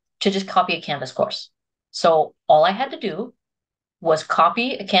easier to just copy a Canvas course. So all I had to do was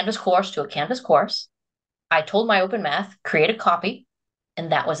copy a Canvas course to a Canvas course. I told MyOpenMath, create a copy,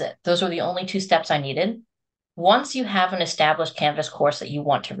 and that was it. Those were the only two steps I needed once you have an established Canvas course that you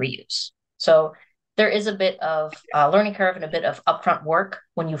want to reuse. So there is a bit of learning curve and a bit of upfront work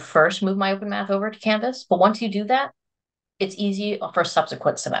when you first move MyOpenMath over to Canvas. But once you do that, it's easy for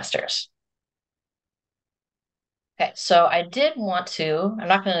subsequent semesters. Okay, so I did want to, I'm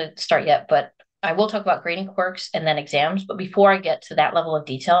not going to start yet, but I will talk about grading quirks and then exams. But before I get to that level of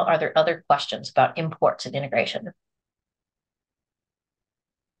detail, are there other questions about imports and integration?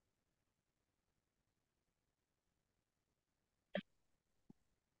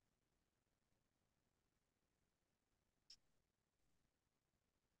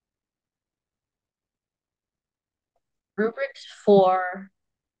 Rubrics for,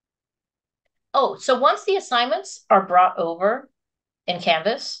 oh, so once the assignments are brought over in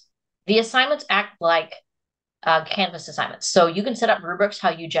Canvas, the assignments act like Canvas assignments. So you can set up rubrics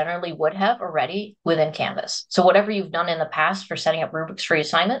how you generally would have already within Canvas. So whatever you've done in the past for setting up rubrics for your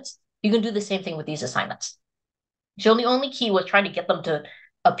assignments, you can do the same thing with these assignments. So the only key was trying to get them to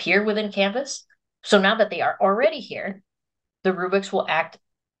appear within Canvas. So now that they are already here, the rubrics will act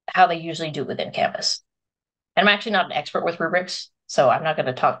how they usually do within Canvas. And I'm actually not an expert with rubrics, so I'm not going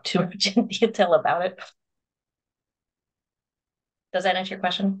to talk too much in detail about it. Does that answer your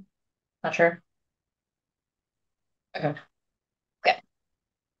question? Not sure. Okay. Okay.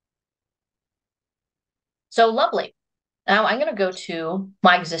 So lovely. Now I'm going to go to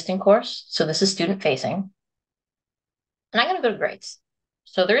my existing course. So this is student facing. And I'm going to go to grades.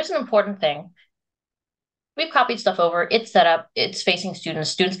 So there is an important thing. We've copied stuff over. It's set up. It's facing students.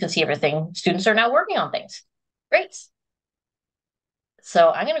 Students can see everything. Students are now working on things. Great.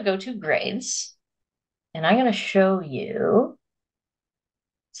 So I'm going to go to grades. And I'm going to show you.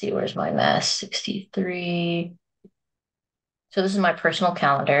 Let's see, where's my Math 63? So this is my personal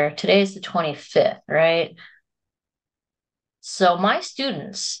calendar. Today is the 25th, right? So my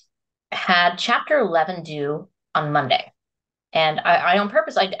students had chapter 11 due on Monday. And I on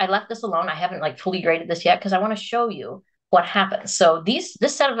purpose, I left this alone. I haven't like fully graded this yet because I want to show you what happens. So this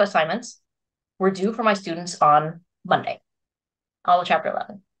set of assignments were due for my students on Monday, all of chapter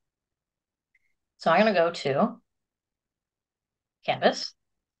 11. So I'm going to go to Canvas,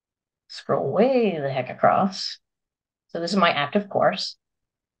 scroll way the heck across. So this is my active course.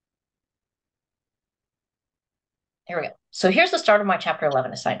 Here we go. So here's the start of my chapter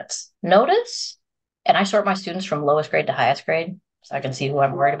 11 assignments. Notice, and I sort my students from lowest grade to highest grade, so I can see who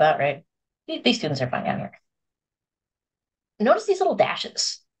I'm worried about, right? These students are fine down here. Notice these little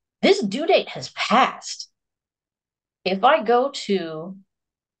dashes. This due date has passed. If I go to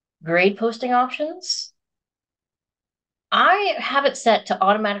grade posting options, I have it set to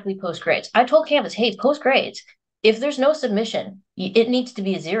automatically post grades. I told Canvas, hey, post grades. If there's no submission, it needs to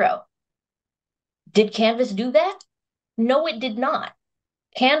be a 0. Did Canvas do that? No, it did not.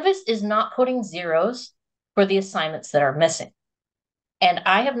 Canvas is not putting 0s for the assignments that are missing. And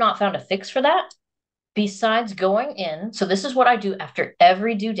I have not found a fix for that besides going in. So this is what I do after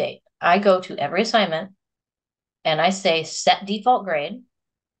every due date. I go to every assignment and I say set default grade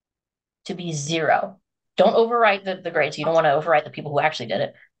to be 0. Don't overwrite the grades. You don't want to overwrite the people who actually did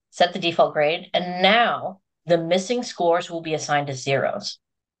it. Set the default grade. And now the missing scores will be assigned to 0s.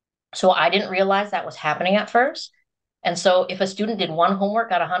 So I didn't realize that was happening at first. And so if a student did one homework,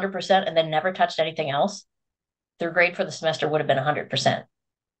 got 100%, and then never touched anything else, their grade for the semester would have been 100%.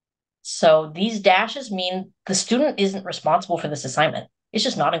 So these dashes mean the student isn't responsible for this assignment. It's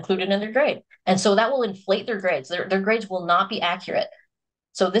just not included in their grade. And so that will inflate their grades. Their grades will not be accurate.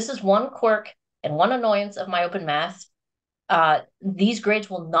 So this is one quirk and one annoyance of MyOpenMath. These grades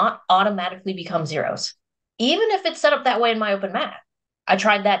will not automatically become 0s, even if it's set up that way in MyOpenMath. I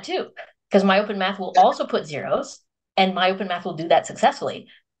tried that too, because MyOpenMath will also put 0s, and MyOpenMath will do that successfully,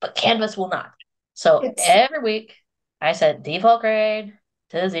 but Canvas will not. So every week, I set default grade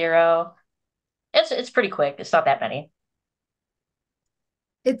to 0. It's pretty quick. It's not that many.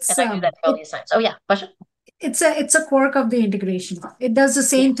 And I do that for all the assignments. Oh yeah, question? It's a quirk of the integration. It does the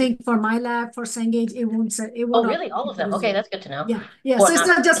same thing for my lab, for Cengage. It won't Oh, really? All of them? Okay, that's good to know. Yeah, yeah. Well, So it's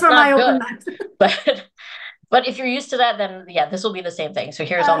not just it's for not my open good, math. but if you're used to that, then yeah, this will be the same thing. So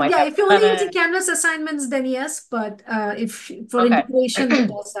here's all my Yeah, if you're only using chapter. Canvas assignments, then yes. But if for Okay. integration, it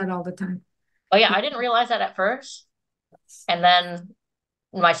does that all the time. Oh yeah, I didn't realize that at first, and then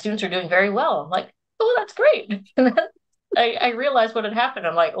my students are doing very well. I'm like, oh, that's great. And then I realized what had happened.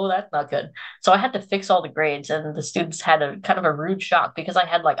 I'm like, oh, that's not good. So I had to fix all the grades, and the students had a kind of a rude shock because I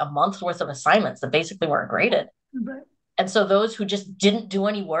had like a month's worth of assignments that basically weren't graded. Right. And so those who just didn't do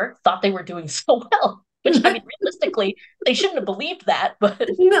any work thought they were doing so well, which I mean, realistically, they shouldn't have believed that, but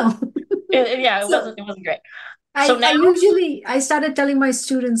No. yeah, So it wasn't great. So now, I started telling my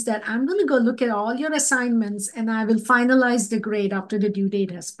students that I'm going to go look at all your assignments and I will finalize the grade after the due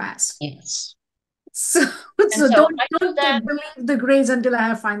date has passed. yes. So, And so so I do don't that believe the grades until I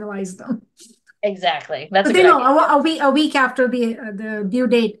have finalized them. exactly. That's But a they good know idea. a week after the due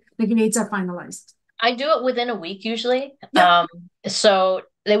date, the grades are finalized. I do it within a week usually. Yeah. So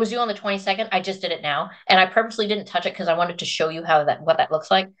it was due on the 22nd. I just did it now, and I purposely didn't touch it because I wanted to show you how what that looks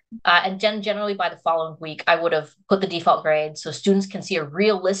like. And generally by the following week, I would have put the default grade so students can see a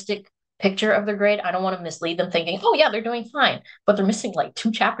realistic picture of their grade. I don't want to mislead them thinking, oh yeah, they're doing fine, but they're missing like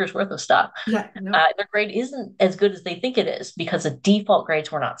 2 chapters worth of stuff. Yeah. No. Their grade isn't as good as they think it is because the default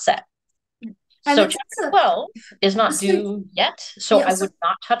grades were not set. And So chapter 12 is not due yet. So I would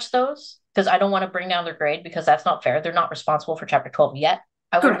not touch those because I don't want to bring down their grade because that's not fair. They're not responsible for chapter 12 yet.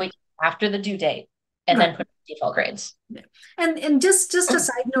 I would wait after the due date and then put default grades. Yeah. And just a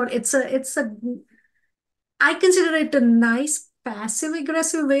side note, I consider it a nice passive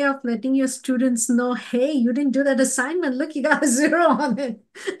aggressive way of letting your students know, hey, you didn't do that assignment. Look, you got a 0 on it.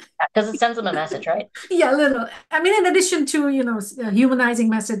 Because it sends them a message, right? Yeah, a little. I mean, in addition to, a humanizing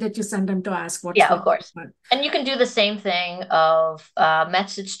message that you send them to ask what's of course. And you can do the same thing of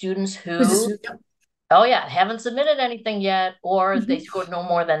message students who, oh yeah, haven't submitted anything yet, or they scored no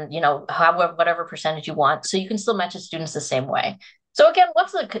more than, however, whatever percentage you want. So you can still message students the same way. So again,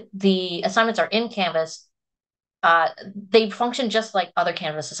 once the assignments are in Canvas, they function just like other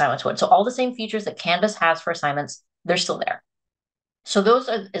Canvas assignments would. So all the same features that Canvas has for assignments, they're still there. So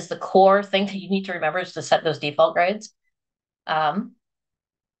is the core thing that you need to remember is to set those default grades. And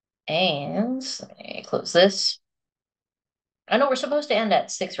let me close this. I know we're supposed to end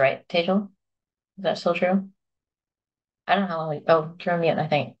at 6, right, Tejal? Is that still true? I don't know how long you're on mute, I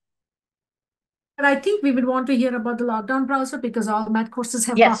think. But I think we would want to hear about the lockdown browser because all math courses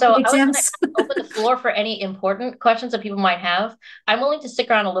have so exams. I was going to open the floor for any important questions that people might have. I'm willing to stick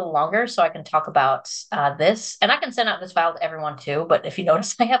around a little longer so I can talk about this. And I can send out this file to everyone too. But if you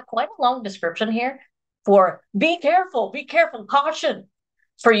notice, I have quite a long description here for be careful, caution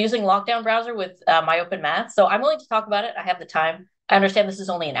for using lockdown browser with MyOpenMath. So I'm willing to talk about it. I have the time. I understand this is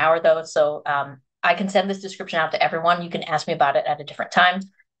only an hour though. So I can send this description out to everyone. You can ask me about it at a different time.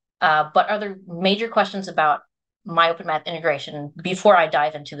 But are there major questions about MyOpenMath integration before I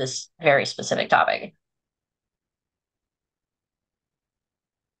dive into this very specific topic?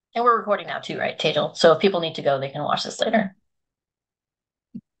 And we're recording now too, right, Tejal? So if people need to go, they can watch this later.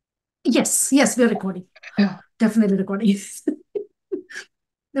 Yes, we're recording. Definitely recording.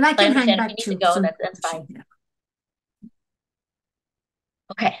 Then I I can hang understand if you back need to too. go, So that's fine. yeah.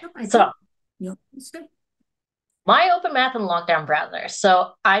 Okay, No, I so think yeah, it's good. MyOpenMath and Lockdown Browser.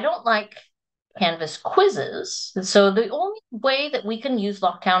 So I don't like Canvas quizzes. So the only way that we can use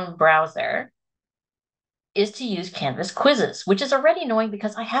Lockdown Browser is to use Canvas quizzes, which is already annoying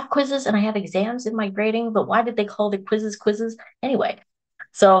because I have quizzes and I have exams in my grading, but why did they call the quizzes quizzes? Anyway,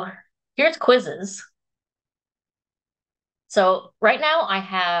 so here's quizzes. So right now I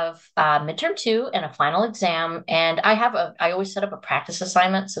have midterm 2 and a final exam, and I always set up a practice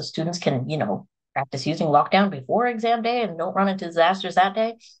assignment so students can, practice using lockdown before exam day and don't run into disasters that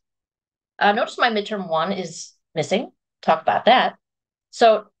day. Notice my midterm 1 is missing. Talk about that.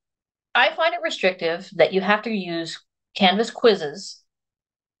 So I find it restrictive that you have to use Canvas quizzes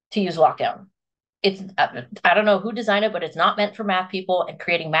to use lockdown. I don't know who designed it, but it's not meant for math people and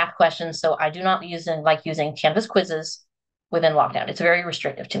creating math questions. So I do not like using Canvas quizzes within lockdown. It's very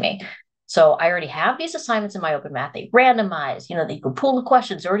restrictive to me. So I already have these assignments in MyOpenMath. They randomize, that you can pull the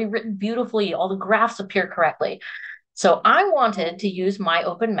questions, already written beautifully, all the graphs appear correctly. So I wanted to use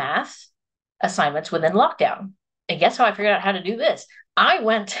MyOpenMath assignments within lockdown. And guess how I figured out how to do this? I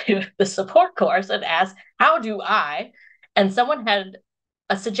went to the support course and asked, how do I? And someone had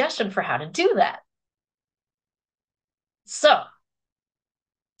a suggestion for how to do that. So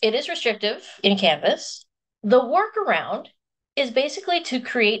it is restrictive in Canvas. The workaround is basically to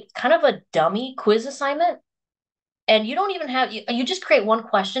create kind of a dummy quiz assignment. And you don't even have, you just create one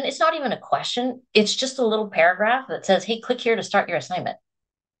question. It's not even a question. It's just a little paragraph that says, hey, click here to start your assignment.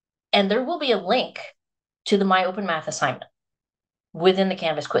 And there will be a link to the MyOpenMath assignment within the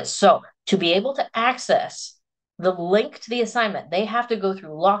Canvas quiz. So to be able to access the link to the assignment, they have to go through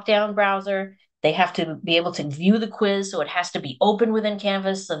Lockdown Browser. They have to be able to view the quiz. So it has to be open within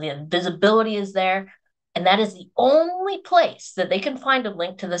Canvas. So the visibility is there. And that is the only place that they can find a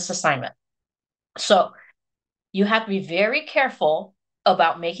link to this assignment. So you have to be very careful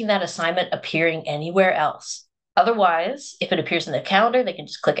about making that assignment appearing anywhere else. Otherwise, if it appears in the calendar, they can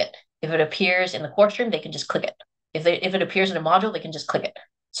just click it. If it appears in the course stream, they can just click it. If it appears in a module, they can just click it.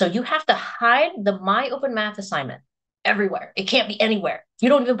 So you have to hide the MyOpenMath assignment everywhere. It can't be anywhere. You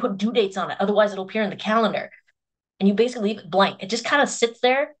don't even put due dates on it. Otherwise, it'll appear in the calendar. And you basically leave it blank. It just kind of sits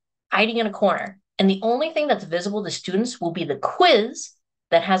there, hiding in a corner. And the only thing that's visible to students will be the quiz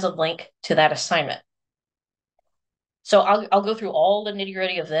that has a link to that assignment. So I'll go through all the nitty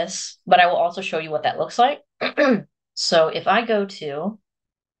gritty of this, but I will also show you what that looks like. So if I go to,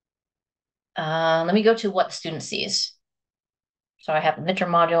 let me go to what the student sees. So I have the midterm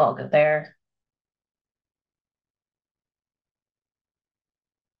module, I'll go there.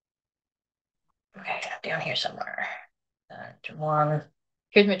 Okay, down here somewhere. Midterm 1.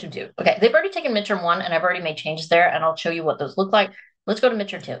 Here's midterm 2. Okay, they've already taken midterm 1 and I've already made changes there and I'll show you what those look like. Let's go to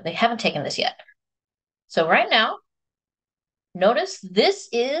midterm 2. They haven't taken this yet. So right now, notice this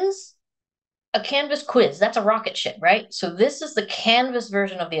is a Canvas quiz. That's a rocket ship, right? So this is the Canvas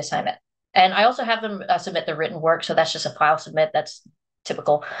version of the assignment. And I also have them submit the written work. So that's just a file submit. That's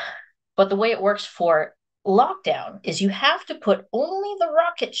typical. But the way it works for lockdown is you have to put only the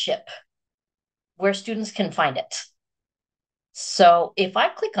rocket ship where students can find it. So if I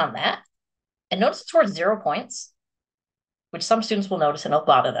click on that, and notice it's worth 0 points, which some students will notice and a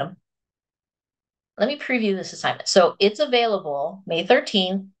lot of them. Let me preview this assignment. So it's available May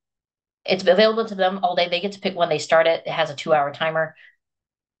 13th. It's available to them all day. They get to pick when they start it. It has a 2-hour timer.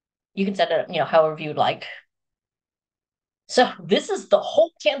 You can set it up, however you'd like. So this is the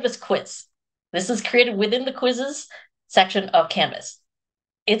whole Canvas quiz. This is created within the quizzes section of Canvas.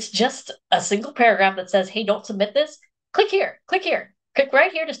 It's just a single paragraph that says, hey, don't submit this. Click here, click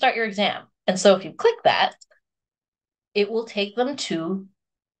right here to start your exam. And so if you click that, it will take them to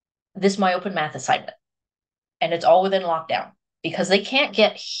this MyOpenMath assignment. And it's all within lockdown because they can't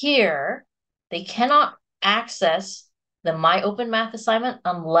get here. They cannot access the MyOpenMath assignment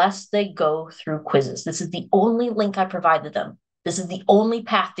unless they go through quizzes. This is the only link I provided them. This is the only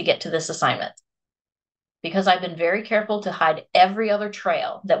path to get to this assignment because I've been very careful to hide every other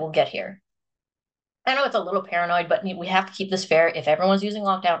trail that will get here. I know it's a little paranoid, but we have to keep this fair. If everyone's using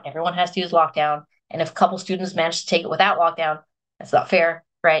lockdown, everyone has to use lockdown. And if a couple students manage to take it without lockdown, that's not fair,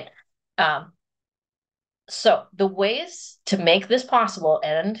 right? So the ways to make this possible,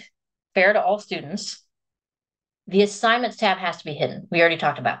 and fair to all students, the assignments tab has to be hidden. We already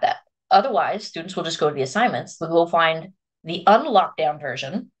talked about that. Otherwise, students will just go to the assignments. They'll go find the unlocked down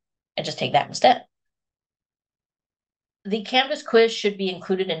version and just take that instead. The Canvas quiz should be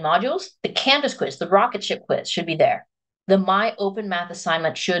included in modules. The Canvas quiz, the rocket ship quiz should be there. The MyOpenMath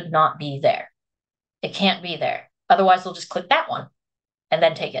assignment should not be there. It can't be there. Otherwise, they'll just click that one and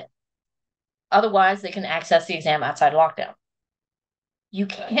then take it. Otherwise, they can access the exam outside lockdown. You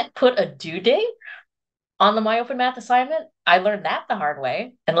can't put a due date on the MyOpenMath assignment. I learned that the hard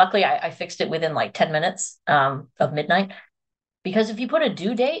way. And luckily, I fixed it within like 10 minutes of midnight. Because if you put a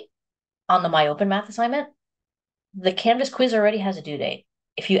due date on the MyOpenMath assignment, the Canvas quiz already has a due date.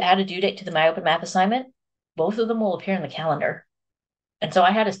 If you add a due date to the MyOpenMath assignment, both of them will appear in the calendar. And so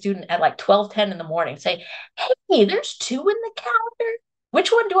I had a student at like 12:10 in the morning say, "Hey, there's two in the calendar.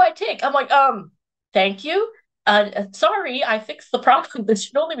 Which one do I take?" I'm like, thank you. Sorry, I fixed the problem. There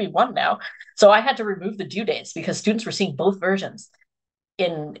should only be one now. So I had to remove the due dates because students were seeing both versions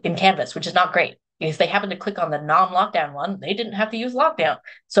in Canvas, which is not great. If they happened to click on the non-lockdown one, they didn't have to use lockdown.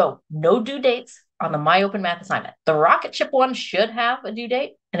 So no due dates on the MyOpenMath assignment. The rocket ship one should have a due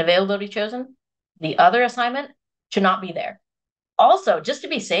date and availability chosen. The other assignment should not be there. Also, just to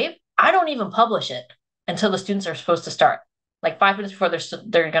be safe, I don't even publish it until the students are supposed to start. Like 5 minutes before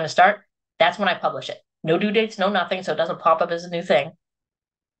they're going to start, that's when I publish it. No due dates, no nothing, so it doesn't pop up as a new thing.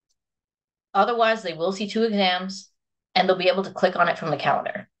 Otherwise, they will see two exams and they'll be able to click on it from the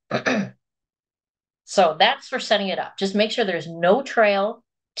calendar. So that's for setting it up. Just make sure there's no trail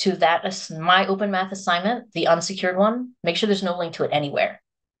to that MyOpenMath assignment, the unsecured one. Make sure there's no link to it anywhere.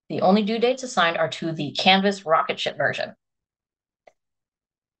 The only due dates assigned are to the Canvas rocket ship version.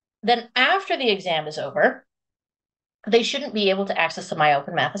 Then after the exam is over, they shouldn't be able to access the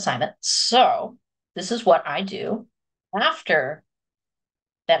MyOpenMath assignment. So this is what I do after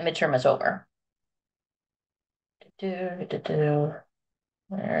that midterm is over. Where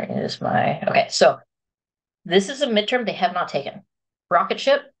is my, okay, so this is a midterm they have not taken. Rocket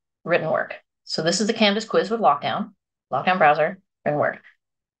ship, written work. So this is the Canvas quiz with lockdown browser, written work.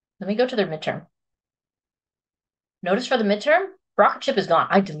 Let me go to their midterm. Notice for the midterm, rocket ship is gone.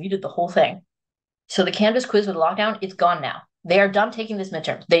 I deleted the whole thing. So the Canvas quiz with lockdown, it's gone now. They are done taking this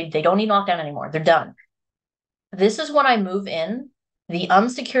midterm. They don't need lockdown anymore. They're done. This is when I move in the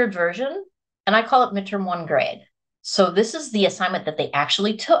unsecured version, and I call it midterm 1 grade. So this is the assignment that they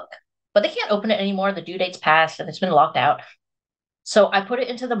actually took, but they can't open it anymore. The due date's passed and it's been locked out. So I put it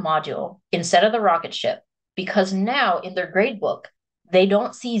into the module instead of the rocket ship, because now in their grade book, they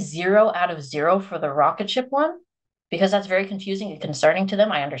don't see 0 out of 0 for the rocket ship one, because that's very confusing and concerning to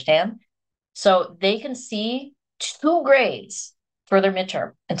them. I understand. So they can see 2 grades for their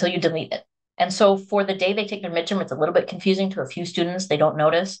midterm until you delete it. And so for the day they take their midterm, it's a little bit confusing to a few students. They don't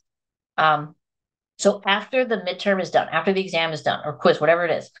notice. So after the midterm is done, after the exam is done, or quiz, whatever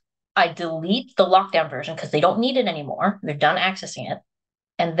it is, I delete the lockdown version because they don't need it anymore. They're done accessing it.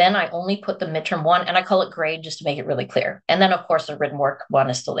 And then I only put the midterm one, and I call it grade just to make it really clear. And then, of course, the written work one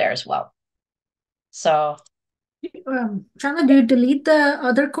is still there as well. So Shanna, do you delete the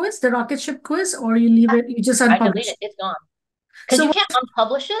other quiz, the rocket ship quiz, or you leave it, you just I delete unpublish it. it? It's gone. Because So you what can't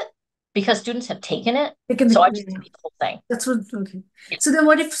unpublish it because students have taken it. they can, So I just delete the whole thing. that's what, okay. Yeah. So then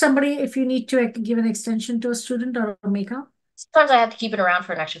what if somebody, if you need to give an extension to a student or a makeup? Sometimes I have to keep it around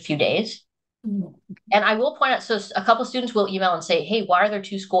for an extra few days. Mm. And I will point out, so a couple students will email and say, "Hey, why are there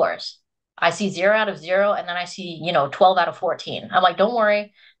 2 scores? I see 0 out of 0, and then I see, 12 out of 14. I'm like, don't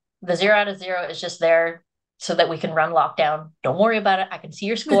worry. The 0 out of 0 is just there so that we can run lockdown. Don't worry about it. I can see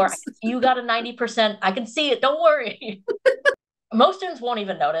your score. I can see you got a 90%. I can see it. Don't worry." Most students won't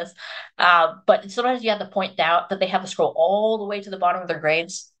even notice. But sometimes you have to point out that they have to scroll all the way to the bottom of their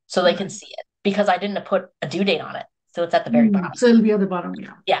grades so they can see it, because I didn't put a due date on it. So it's at the very bottom. So it'll be at the bottom,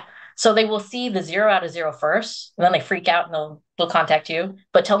 yeah. Yeah. So they will see the 0 out of 0 first, and then they freak out and they'll contact you,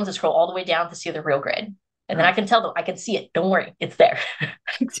 but tell them to scroll all the way down to see the real grade. And then I can tell them, I can see it. Don't worry, it's there.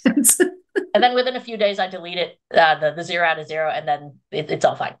 Makes sense. And then within a few days, I delete it, the 0 out of 0, and then it's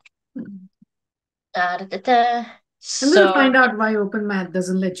all fine. I'm going to find out why OpenMath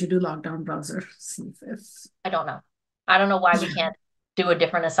doesn't let you do lockdown browser. I don't know. I don't know why we can't do a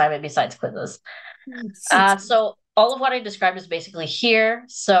different assignment besides quizzes. So all of what I described is basically here.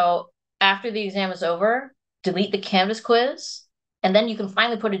 So after the exam is over, delete the Canvas quiz, and then you can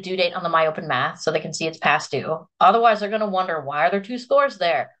finally put a due date on the MyOpenMath so they can see it's past due. Otherwise, they're going to wonder, why are there 2 scores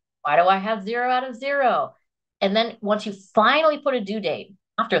there? Why do I have 0 out of 0? And then once you finally put a due date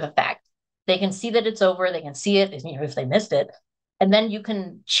after the fact, they can see that it's over. They can see it, if they missed it. And then you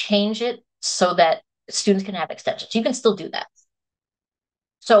can change it so that students can have extensions. You can still do that.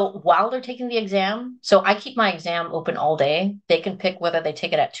 So while they're taking the exam, so I keep my exam open all day. They can pick whether they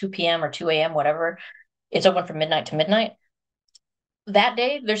take it at 2 p.m. or 2 a.m., whatever. It's open from midnight to midnight. That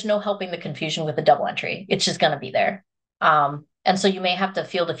day, there's no helping the confusion with the double entry. It's just going to be there. And so you may have to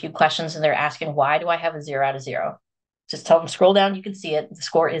field a few questions and they're asking, why do I have a 0 out of 0? Just tell them, scroll down, you can see it. The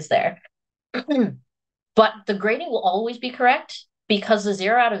score is there. But the grading will always be correct because the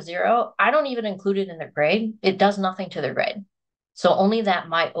 0 out of 0, I don't even include it in their grade. It does nothing to their grade. So only that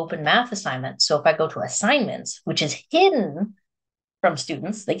MyOpenMath assignment. So if I go to assignments, which is hidden from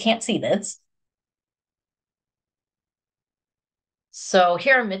students, they can't see this. So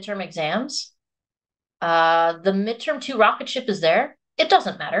here are midterm exams. The midterm 2 rocket ship is there. It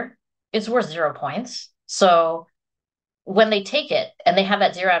doesn't matter. It's worth 0 points. So when they take it and they have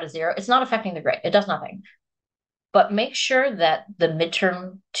that 0 out of 0, it's not affecting the grade. It does nothing. But make sure that the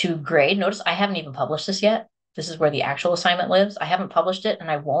midterm 2 grade, notice I haven't even published this yet. This is where the actual assignment lives. I haven't published it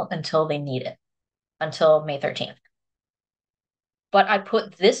and I won't until they need it, until May 13th. But I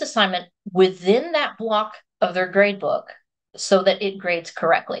put this assignment within that block of their grade book so that it grades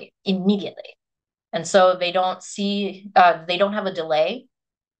correctly immediately. And so they don't have a delay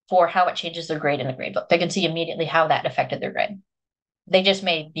for how it changes their grade in the grade book. They can see immediately how that affected their grade. They just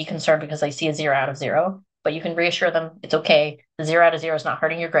may be concerned because they see a 0 out of 0, but you can reassure them it's okay. The 0 out of 0 is not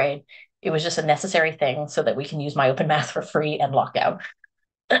hurting your grade. It was just a necessary thing so that we can use MyOpenMath for free and lockdown.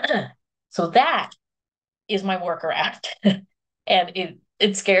 So that is my workaround. And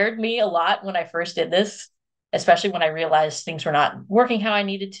it scared me a lot when I first did this, especially when I realized things were not working how I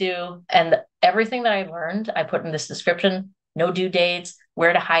needed to. And everything that I learned, I put in this description, no due dates,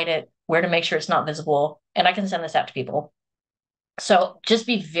 where to hide it, where to make sure it's not visible. And I can send this out to people. So just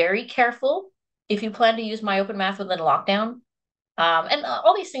be very careful if you plan to use MyOpenMath within lockdown. And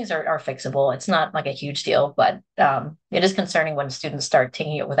all these things are fixable. It's not like a huge deal, but it is concerning when students start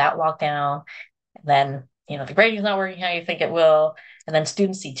taking it without lockdown. And then, the grading's not working how you think it will. And then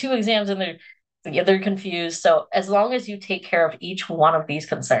students see 2 exams and they're confused. So as long as you take care of each one of these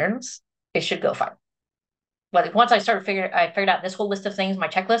concerns, it should go fine. But once I figured out this whole list of things, my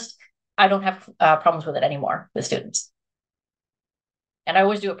checklist, I don't have problems with it anymore with students. And I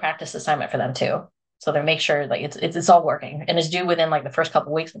always do a practice assignment for them too. So they make sure like it's all working and it's due within like the first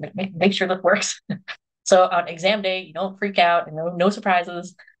couple of weeks. Make sure that works. So on exam day, you don't freak out and no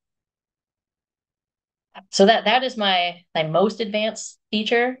surprises. So that is my most advanced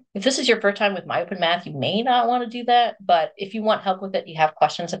feature. If this is your first time with MyOpenMath, you may not want to do that. But if you want help with it, you have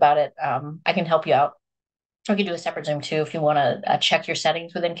questions about it, I can help you out. We can do a separate Zoom too if you want to check your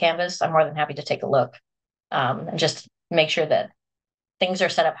settings within Canvas. I'm more than happy to take a look and just make sure that things are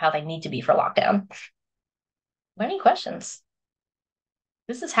set up how they need to be for lockdown. Any questions?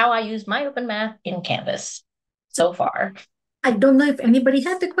 This is how I use MyOpenMath in Canvas so far. I don't know if anybody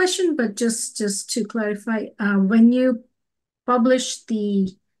had the question, but just to clarify, when you publish the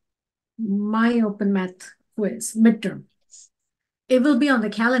MyOpenMath quiz midterm, it will be on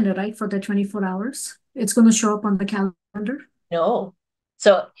the calendar, right? For the 24 hours. It's going to show up on the calendar. No.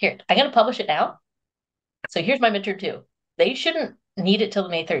 So here, I'm going to publish it now. So here's my midterm 2. They shouldn't need it till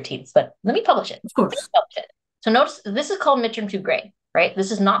May 13th, but let me publish it. Of course. Publish it. So notice this is called midterm 2 grade, right?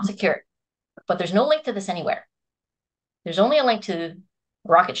 This is not secure, but there's no link to this anywhere. There's only a link to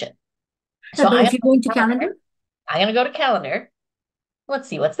rocket ship. So but if you go into calendar, I'm going to go to calendar. Let's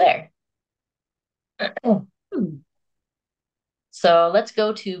see what's there. So let's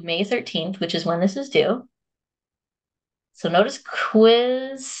go to May 13th, which is when this is due. So notice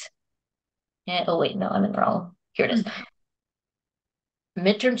quiz. And, oh, wait, no, I'm in the wrong. Here it is.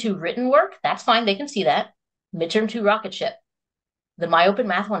 Midterm 2 written work. That's fine. They can see that. Midterm 2 rocket ship. The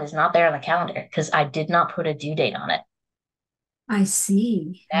MyOpenMath one is not there on the calendar because I did not put a due date on it. I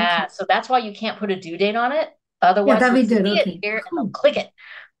see. Yeah, okay. So that's why you can't put a due date on it. Otherwise, that we did. See okay. it here and they'll click it,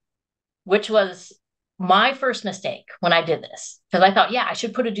 which was my first mistake when I did this because I thought, yeah, I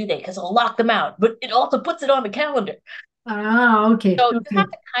should put a due date because it'll lock them out, but it also puts it on the calendar. Ah, okay. So you have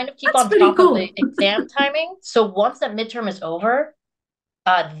to kind of keep on top of the exam timing. So once that midterm is over,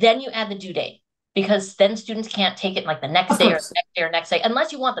 then you add the due date because then students can't take it like the next day or next day or next day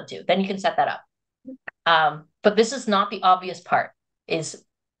unless you want them to. Then you can set that up. But this is not the obvious part. Is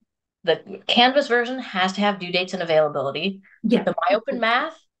the Canvas version has to have due dates and availability. Yeah. The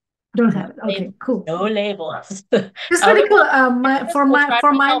MyOpenMath don't have it. Okay, cool. No labels. It's pretty cool. For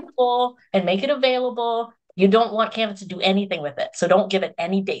my helpful and make it available. You don't want Canvas to do anything with it, so don't give it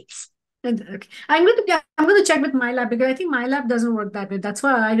any dates. Okay. I'm going to check with MyLab because I think MyLab doesn't work that way. That's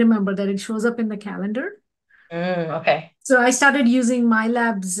why I remember that it shows up in the calendar. Okay. So I started using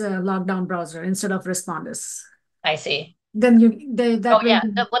MyLab's lockdown browser instead of Respondus. I see. then that Oh way yeah,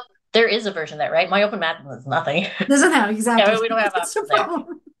 there is a version there, right? My open math is nothing. doesn't have Yeah, exactly. we don't have That's the options there.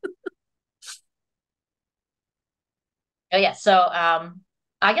 problem. Oh yeah, so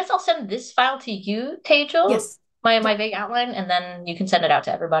I guess I'll send this file to you, Tejal, Yes. my Yeah. vague outline, and then you can send it out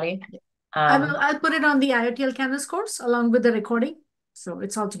to everybody. Yeah. Um, I'll put it on the IOTL Canvas course along with the recording. So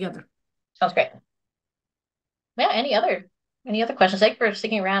it's all together. Sounds great. Yeah, any other questions? Thank you for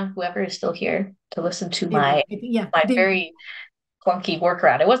sticking around, whoever is still here to listen to Yeah. my very clunky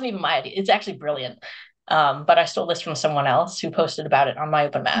workaround. It wasn't even my idea. It's actually brilliant. But I stole this from someone else who posted about it on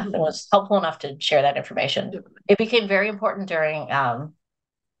MyOpenMath and was helpful enough to share that information. It became very important during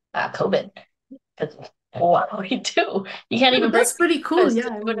COVID. Because what do you do? You can't But even bring that's pretty cool. campus Yeah.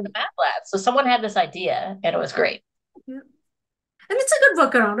 to I do it in a mean, math lab. So someone had this idea and it was great. yeah. And it's a good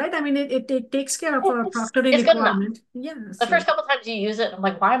workaround, right? I mean, it takes care of our proctoring It's good enough. requirement. Yeah. The So, first couple times you use it, I'm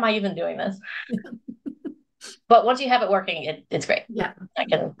like, why am I even doing this? But once you have it working, it's great. yeah. I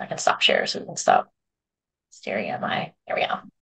can stop share so we can stop staring at my, there we go.